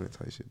playing it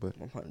type shit. But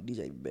My partner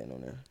DJ be betting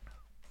on there.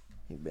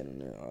 He betting on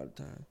there all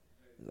the time.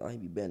 All he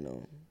be betting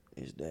on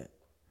is that.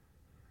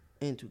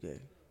 And 2K.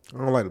 I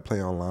don't like to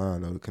play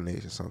online though. The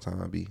connection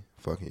sometimes be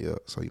fucking you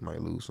up, so you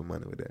might lose some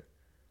money with that.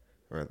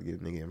 I'd rather get a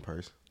nigga in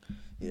person.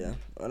 Yeah,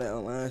 all that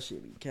online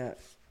shit be cap.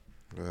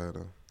 Yeah,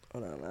 though.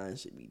 All that online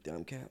shit be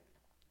dumb cap.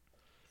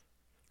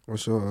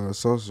 What's your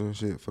social and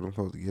shit for them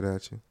folks to get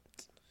at you?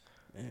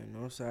 Man,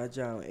 Northside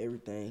Job on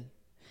everything.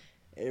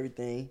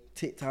 Everything.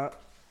 TikTok.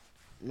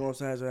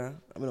 Northside Job.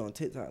 I've been on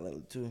TikTok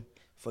lately too.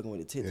 Fucking with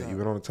the TikTok. Yeah, you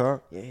been on the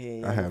top?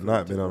 Yeah. I have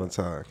not been on the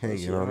top. Can't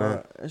get on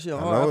that. That shit I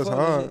hard. know it's fuck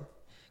with hard. shit.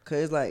 Cause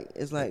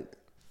it's like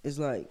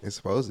It's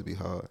supposed to be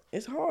hard.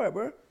 it's hard,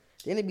 bro.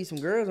 Then there be some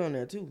girls on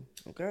there too.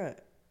 Oh God.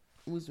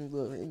 It was some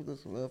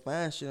little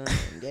fine shit on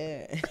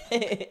there.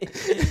 Yeah.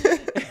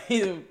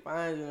 Some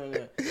fine shit on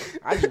there.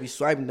 I just be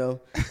swiping though.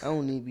 I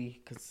don't need to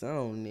be, cause I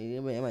don't need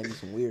it. It might be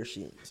some weird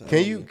shit. So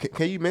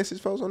Can you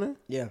message folks on there?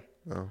 Yeah.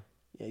 Oh.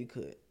 Yeah, you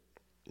could.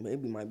 But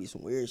it might be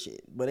some weird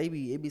shit. But it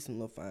be some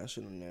little fine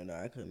shit on there though.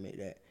 I couldn't make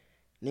that.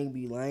 Niggas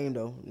be lame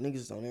though.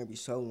 Niggas on there be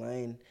so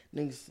lame.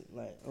 Niggas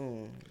like,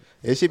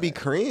 It should be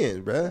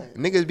cringe, bruh.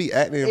 Niggas be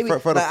acting in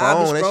front for the like, I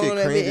be phone. That shit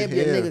scrolling cringe it as be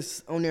a hell.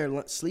 niggas on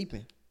there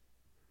sleeping.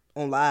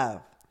 On live.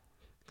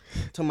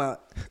 Talking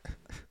about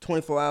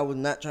 24 hours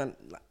not trying.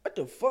 Like, what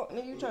the fuck,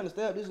 nigga? You trying to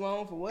stay up this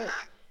long for what?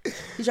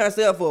 He trying to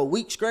stay up for a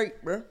week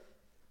straight, bro.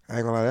 I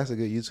ain't gonna lie, that's a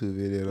good YouTube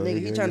video though. Nigga,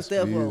 he Nigga, trying to get stay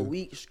up for a views.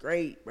 week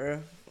straight,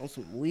 bro. On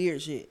some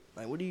weird shit.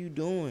 Like, what are you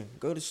doing?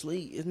 Go to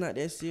sleep. It's not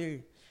that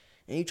serious.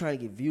 And you trying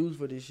to get views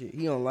for this shit.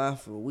 He on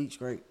live for a week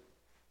straight.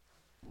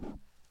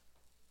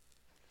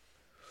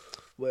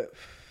 But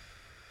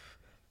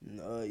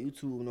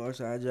YouTube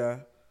Northside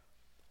Job,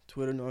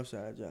 Twitter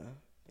Northside Job,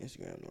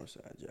 Instagram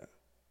Northside Job.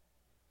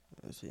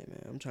 That's it,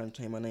 man. I'm trying to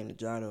change my name to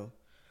Jado.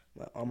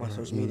 Like, all my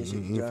social media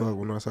shit. You fuck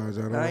with Northside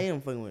John? Nah, I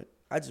am fucking with it.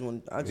 I just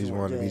want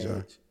to be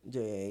Jai.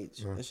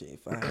 JH. That shit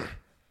fine.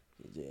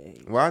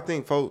 JH. Well,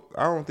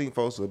 I don't think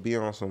folks will be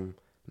on some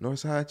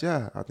Northside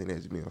John. I think they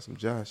just be on some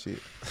John shit.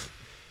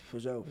 For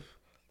sure.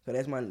 So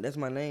that's my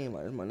name.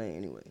 Like, that's my name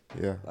anyway.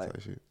 Yeah, Like,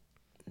 type shit.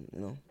 You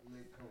know.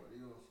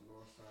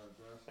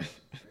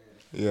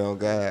 Yeah, oh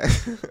God.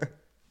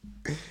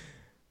 Well,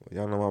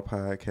 y'all know my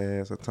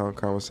podcast, A Tongue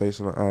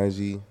Conversation on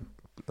IG.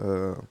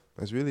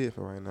 That's really it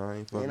for right now. I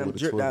ain't fucking And I'm with the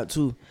dripped Twitter. out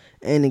too.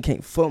 And they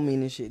can't fuck me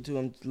in this shit too.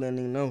 I'm just letting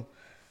niggas know.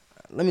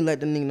 Let me let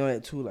the nigga know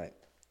that too, like,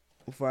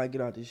 before I get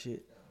out this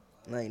shit.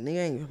 Like, nigga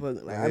ain't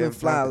fucking, like, Yeah, I've been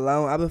flying fuck it.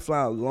 long. I've been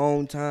flying a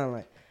long time.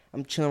 Like,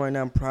 I'm chilling right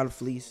now. I'm proud of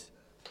fleece.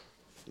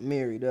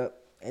 Married up.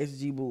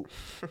 SG boot.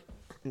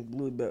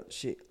 Blue belt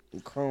shit.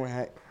 Chrome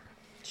hat.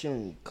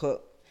 Chilling.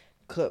 Cup.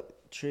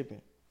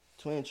 Tripping.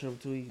 Twin triple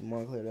two.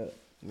 Moncler up.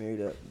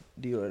 Married up.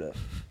 Dior up.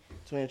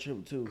 Twin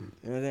triple two. You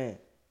know what I'm saying?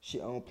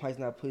 Shit on Price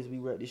Not Pussy. We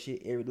rep this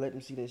shit every. Let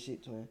them see that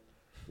shit, twin.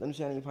 Let them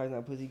see how nigga Price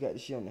Not Pussy. He got the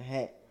shit on the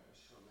hat.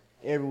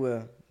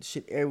 Everywhere.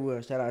 Shit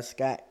everywhere. Shout out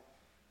Scott.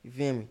 You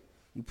feel me?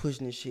 You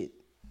pushing this shit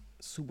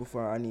super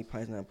far. I need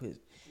Price Not Pussy.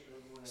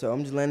 So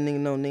I'm just letting nigga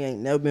know nigga ain't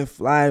never been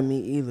fly to me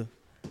either.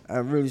 I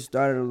really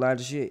started a lot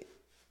of shit.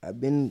 I've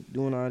been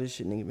doing all this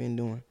shit nigga been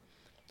doing.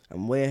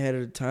 I'm way ahead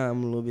of the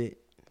time a little bit.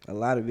 A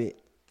lot of it.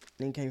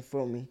 Nigga can't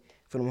fuck me.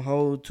 For them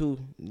hoes too.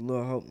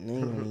 Little hope.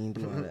 Nigga ain't even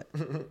do all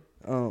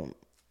that.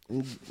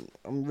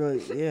 I'm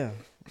really, yeah.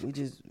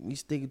 We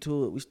sticking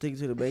to it. We sticking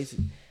to the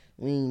basics.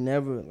 We ain't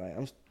never, like,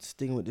 I'm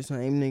sticking with the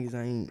same niggas.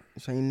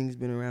 Same niggas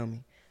been around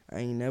me. I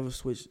ain't never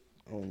switched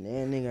on that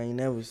nigga. I ain't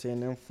never said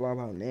nothing flop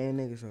out that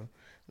nigga. So,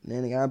 that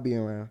nigga I be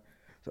around.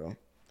 So,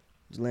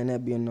 just letting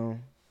that be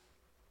known.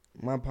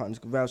 My partners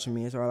can vouch for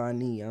me. That's all I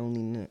need. I don't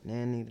need that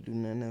nigga to do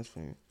nothing else for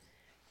me.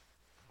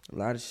 A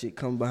lot of shit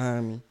come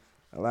behind me.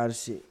 A lot of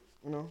shit,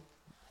 you know.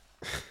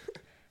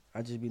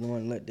 I just be the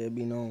one to let that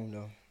be known,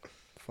 though.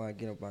 Before I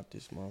get up out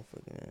this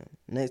motherfucker, man.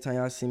 Next time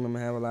y'all see me, I'm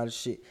gonna have a lot of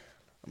shit.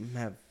 I'm gonna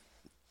have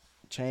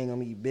chain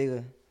gonna be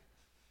bigger.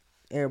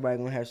 Everybody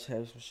gonna have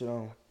some shit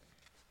on.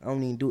 I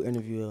don't even do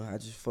interview. I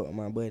just fuck with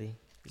my buddy.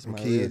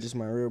 This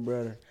my real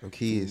brother. Them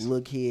kids.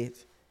 Little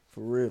kids. For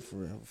real.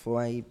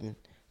 Before I even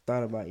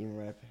thought about even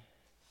rapping.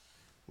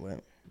 But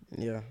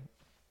yeah.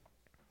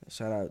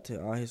 Shout out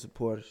to all his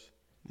supporters.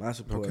 My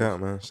supporters. No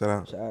count, man. Shout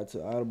out. Shout out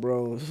to all the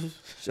bros.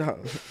 Shout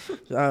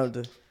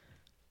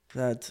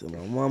out to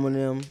my mom and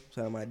them.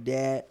 Shout out to my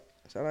dad.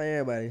 Shout out to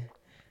everybody.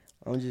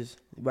 I'm just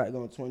about to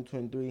go in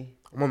 2023.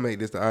 I'm gonna make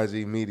this the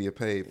IG media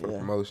page for the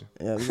promotion.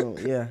 Yeah, we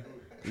going yeah.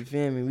 You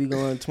feel me? We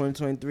going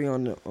 2023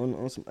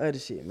 on some other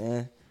shit,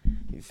 man.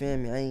 You feel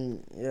me?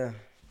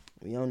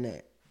 We on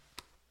that.